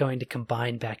not going to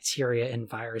combine bacteria and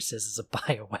viruses as a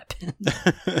bioweapon.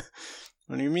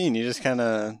 What do you mean? You just kind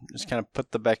of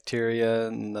put the bacteria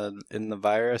in the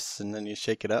virus and then you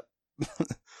shake it up?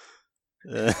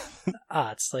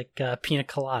 It's like pina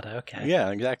colada, okay. Yeah,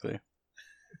 exactly.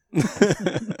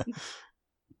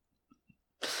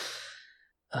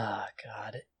 Oh,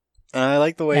 God. I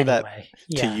like the way Anyway,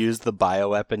 to use the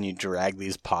bioweapon, you drag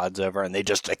these pods over and they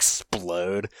just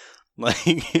explode. Like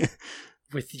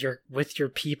with your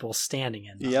people standing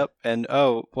in them. Yep, and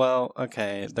oh, well,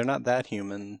 okay, they're not that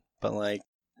human, but like,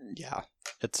 yeah,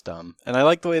 it's dumb. And I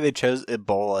like the way they chose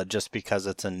Ebola just because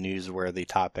it's a newsworthy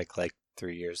topic like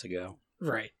 3 years ago.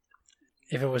 Right.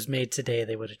 If it was made today,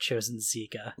 they would have chosen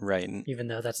Zika. Right. Even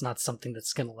though that's not something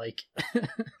that's gonna like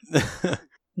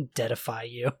deadify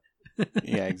you.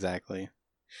 Yeah, exactly.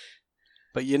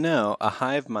 But you know, a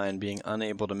hive mind being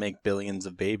unable to make billions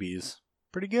of babies,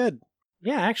 pretty good.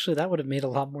 Yeah, actually, that would have made a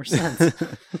lot more sense.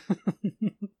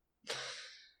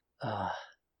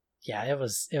 Yeah, it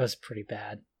was pretty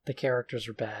bad. The characters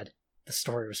were bad. The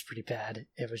story was pretty bad.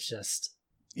 It was just...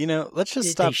 You know, let's just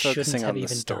stop focusing on the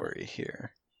story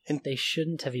here. They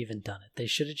shouldn't have even done it. They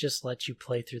should have just let you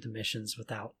play through the missions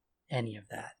without any of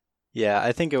that. Yeah,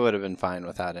 I think it would have been fine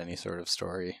without any sort of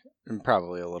story. And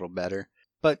probably a little better.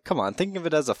 But come on, think of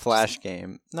it as a Flash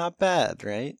game. Not bad,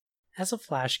 right? As a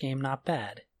Flash game, not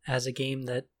bad. As a game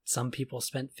that some people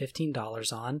spent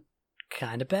 $15 on,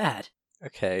 kind of bad.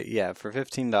 Okay, yeah, for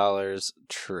 $15,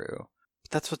 true.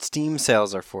 But that's what Steam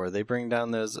sales are for. They bring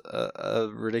down those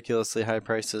ridiculously high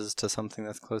prices to something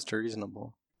that's close to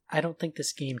reasonable. I don't think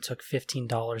this game took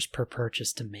 $15 per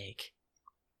purchase to make.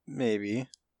 Maybe.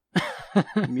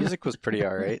 Music was pretty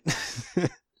alright.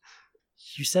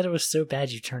 You said it was so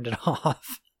bad you turned it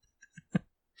off.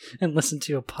 And listened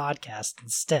to a podcast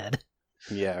instead.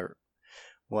 Yeah.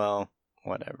 Well,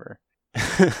 whatever.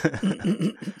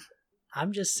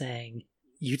 I'm just saying,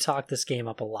 you talked this game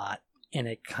up a lot, and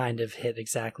it kind of hit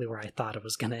exactly where I thought it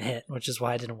was going to hit, which is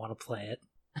why I didn't want to play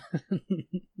it.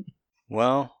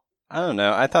 Well, I don't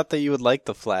know. I thought that you would like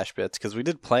the Flash bits, because we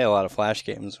did play a lot of Flash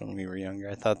games when we were younger.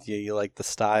 I thought you liked the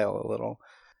style a little.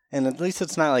 And at least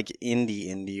it's not like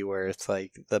indie where it's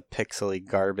like the pixely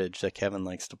garbage that Kevin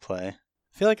likes to play.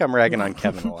 I feel like I'm ragging on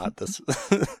Kevin a lot this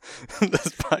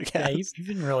podcast. Yeah, you've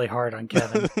been really hard on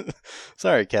Kevin.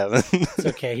 Sorry, Kevin. It's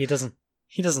okay. He doesn't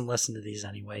listen to these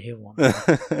anyway. He won't.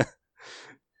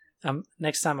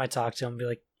 Next time I talk to him, I'll be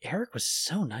like, Eric was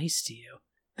so nice to you.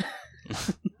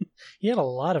 He had a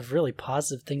lot of really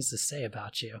positive things to say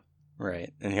about you.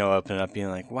 Right. And he'll open it up being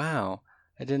like, wow,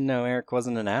 I didn't know Eric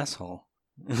wasn't an asshole.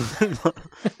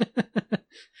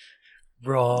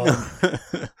 Wrong.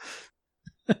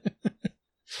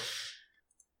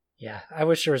 Yeah, I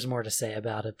wish there was more to say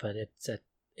about it, but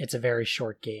it's a very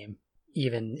short game.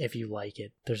 Even if you like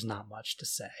it, there's not much to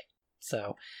say.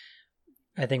 So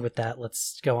I think with that,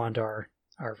 let's go on to our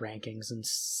rankings and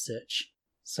such.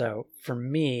 So for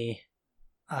me,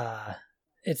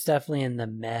 It's definitely in the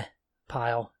meh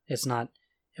pile. It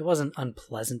wasn't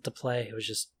unpleasant to play, it was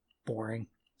just boring.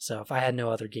 So if I had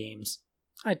no other games,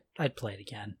 I'd play it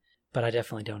again. But I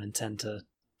definitely don't intend to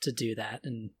do that.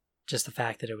 And just the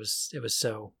fact that it was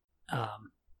so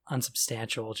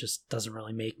unsubstantial just doesn't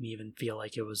really make me even feel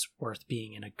like it was worth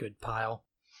being in a good pile.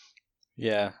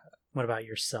 Yeah. What about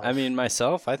yourself? I mean,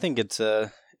 myself, I think it's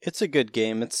a good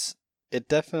game. It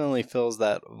definitely fills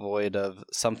that void of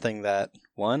something that,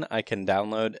 one, I can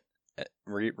download,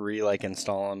 like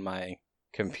install on my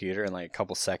computer in like a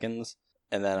couple seconds,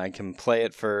 and then I can play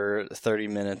it for 30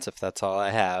 minutes if that's all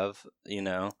I have,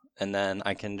 and then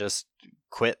I can just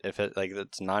quit if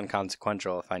it's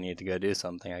non-consequential. If I need to go do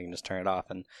something, I can just turn it off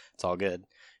and it's all good.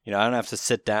 I don't have to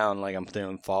sit down like I'm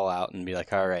doing Fallout and be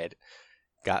like, all right,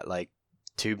 got like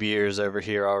 2 beers over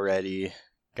here already,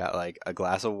 got like a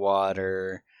glass of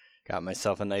water, got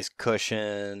myself a nice cushion,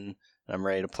 and I'm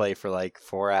ready to play for like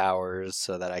 4 hours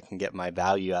so that I can get my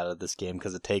value out of this game,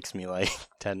 because it takes me like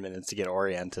 10 minutes to get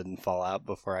oriented and Fallout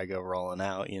before I go rolling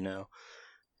out,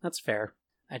 That's fair.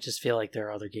 I just feel like there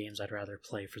are other games I'd rather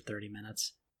play for 30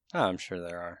 minutes. Oh, I'm sure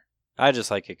there are. I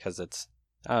just like it because I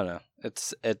don't know,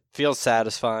 it feels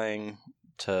satisfying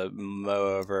to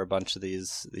mow over a bunch of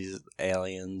these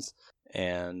aliens,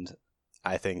 and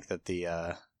I think that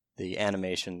the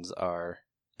animations are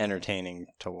entertaining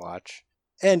to watch.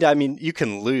 And I mean, you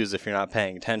can lose if you're not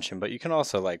paying attention, but you can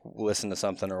also like listen to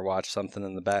something or watch something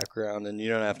in the background, and you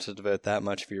don't have to devote that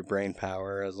much of your brain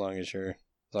power as long as you're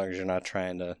not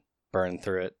trying to burn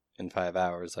through it in 5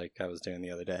 hours like I was doing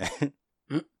the other day.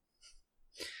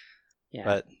 Yeah.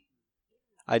 But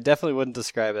I definitely wouldn't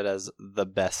describe it as the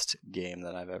best game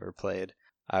that I've ever played.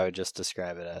 I would just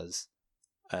describe it as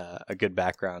a good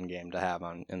background game to have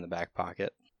in the back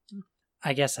pocket.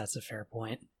 I guess that's a fair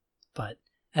point. But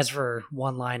as for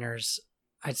one-liners,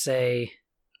 I'd say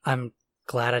I'm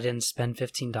glad I didn't spend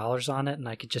 $15 on it and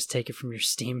I could just take it from your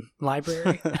Steam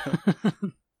library.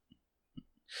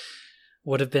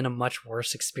 Would have been a much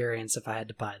worse experience if I had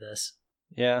to buy this.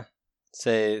 Yeah.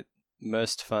 Say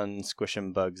most fun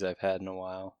squishing bugs I've had in a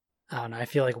while. I don't know, I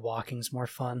feel like walking's more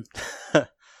fun.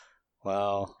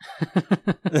 Well,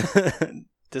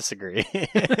 disagree.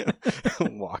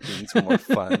 Walking's more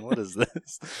fun. What is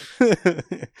this?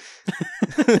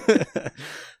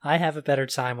 I have a better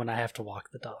time when I have to walk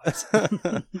the dogs.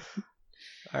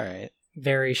 All right.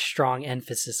 Very strong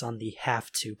emphasis on the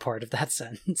have to part of that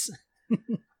sentence.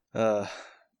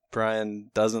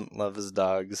 Brian doesn't love his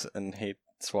dogs and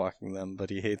hates walking them, but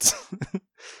he hates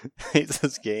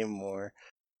this game more.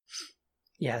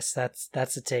 Yes, that's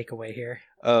a takeaway here.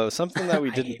 Oh, something that we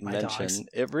I didn't hate my mention. dogs.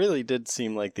 It really did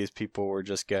seem like these people were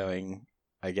just going,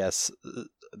 I guess,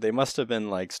 they must have been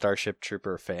like Starship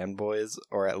Trooper fanboys,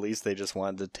 or at least they just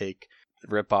wanted to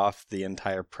rip off the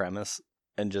entire premise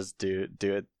and just do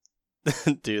it,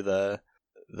 do the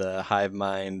hive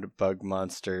mind bug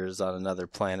monsters on another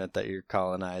planet that you're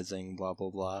colonizing, blah, blah,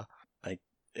 blah. Like,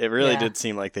 it really did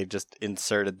seem like they just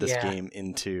inserted this game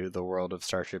into the world of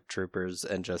Starship Troopers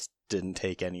and just didn't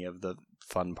take any of the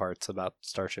fun parts about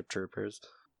Starship Troopers.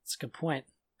 That's a good point.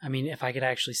 I mean, if I could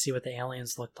actually see what the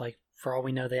aliens looked like, for all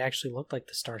we know, they actually looked like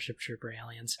the Starship Trooper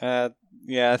aliens.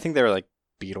 Yeah, I think they were like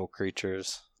beetle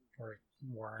creatures. Or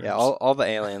worms. Yeah, all the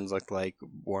aliens looked like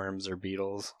worms or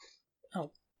beetles.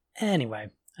 Oh, anyway,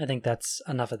 I think that's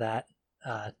enough of that.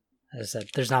 As I said,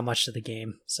 there's not much to the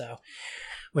game, so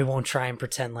we won't try and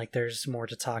pretend like there's more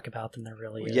to talk about than there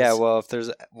really is. Yeah, well, if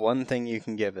there's one thing you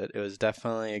can give it, it was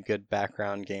definitely a good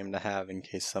background game to have in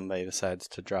case somebody decides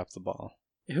to drop the ball.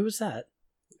 Who was that?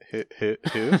 Who? Who?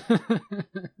 I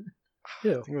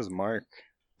think it was Mark.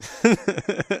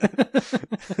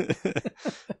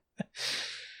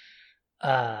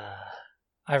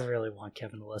 I really want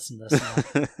Kevin to listen to this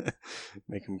now.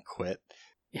 Make him quit.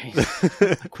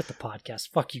 I quit the podcast.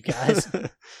 Fuck you guys.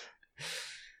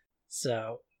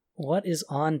 So, what is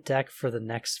on deck for the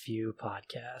next few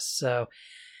podcasts? So,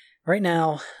 right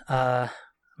now,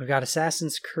 we've got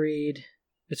Assassin's Creed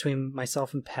between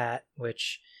myself and Pat,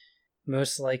 which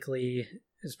most likely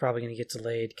is probably going to get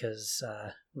delayed because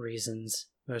reasons,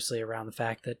 mostly around the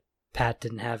fact that Pat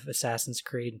didn't have Assassin's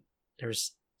Creed.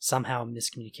 There's somehow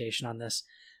miscommunication on this,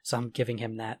 so I'm giving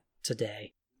him that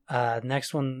today.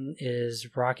 Next one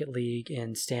is Rocket League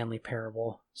and Stanley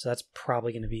Parable, so that's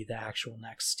probably going to be the actual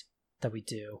next that we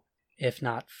do, if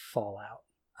not Fallout.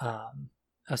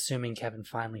 Assuming Kevin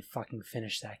finally fucking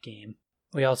finished that game.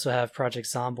 We also have Project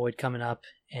Zomboid coming up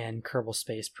and Kerbal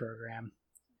Space Program.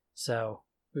 So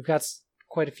we've got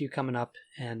quite a few coming up,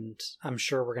 and I'm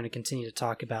sure we're going to continue to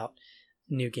talk about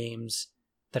new games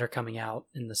that are coming out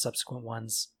in the subsequent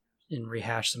ones and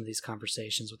rehash some of these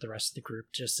conversations with the rest of the group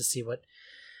just to see what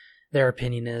their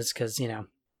opinion is, because, you know,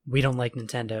 we don't like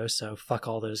Nintendo, so fuck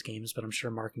all those games, but I'm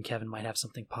sure Mark and Kevin might have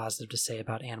something positive to say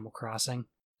about Animal Crossing.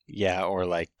 Yeah, or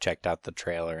like checked out the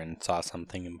trailer and saw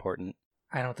something important.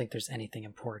 I don't think there's anything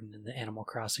important in the Animal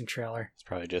Crossing trailer. It's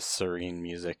probably just serene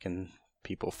music and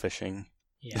people fishing.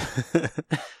 Yeah.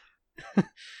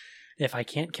 If I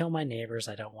can't kill my neighbors,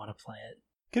 I don't want to play it.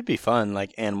 Could be fun,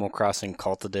 like Animal Crossing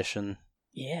Cult Edition.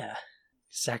 Yeah.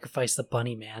 Sacrifice the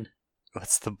bunny man.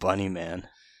 What's the bunny man?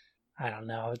 I don't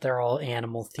know. They're all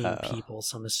animal-themed people,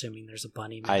 so I'm assuming there's a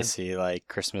bunny man. I see, like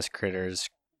Christmas Critters,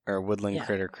 or Woodland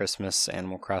Critter Christmas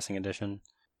Animal Crossing Edition.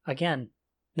 Again,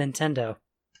 Nintendo.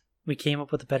 We came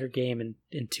up with a better game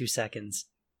in 2 seconds.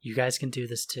 You guys can do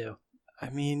this too. I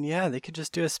mean, yeah, they could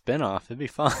just do a spin-off. It'd be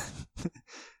fun.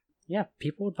 Yeah,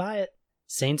 people would buy it.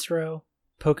 Saints Row,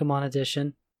 Pokemon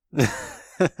Edition,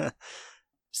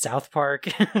 South Park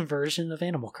version of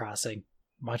Animal Crossing.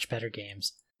 Much better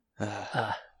games.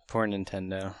 Poor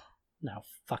Nintendo. No,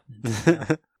 fuck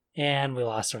Nintendo. And we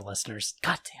lost our listeners.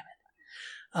 God damn it.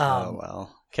 Oh,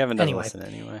 well. Kevin doesn't listen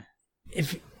anyway.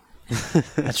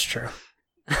 That's true.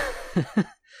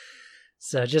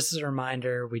 So just as a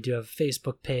reminder, we do have a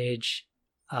Facebook page,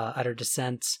 Utter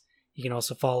Dissent. You can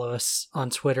also follow us on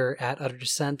Twitter at Utter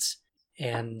Dissent,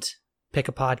 and pick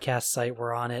a podcast site.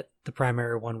 We're on it. The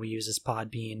primary one we use is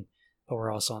Podbean, but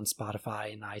we're also on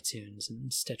Spotify and iTunes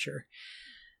and Stitcher.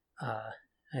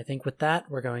 I think with that,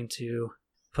 we're going to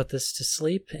put this to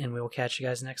sleep, and we will catch you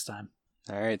guys next time.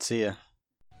 All right, see ya.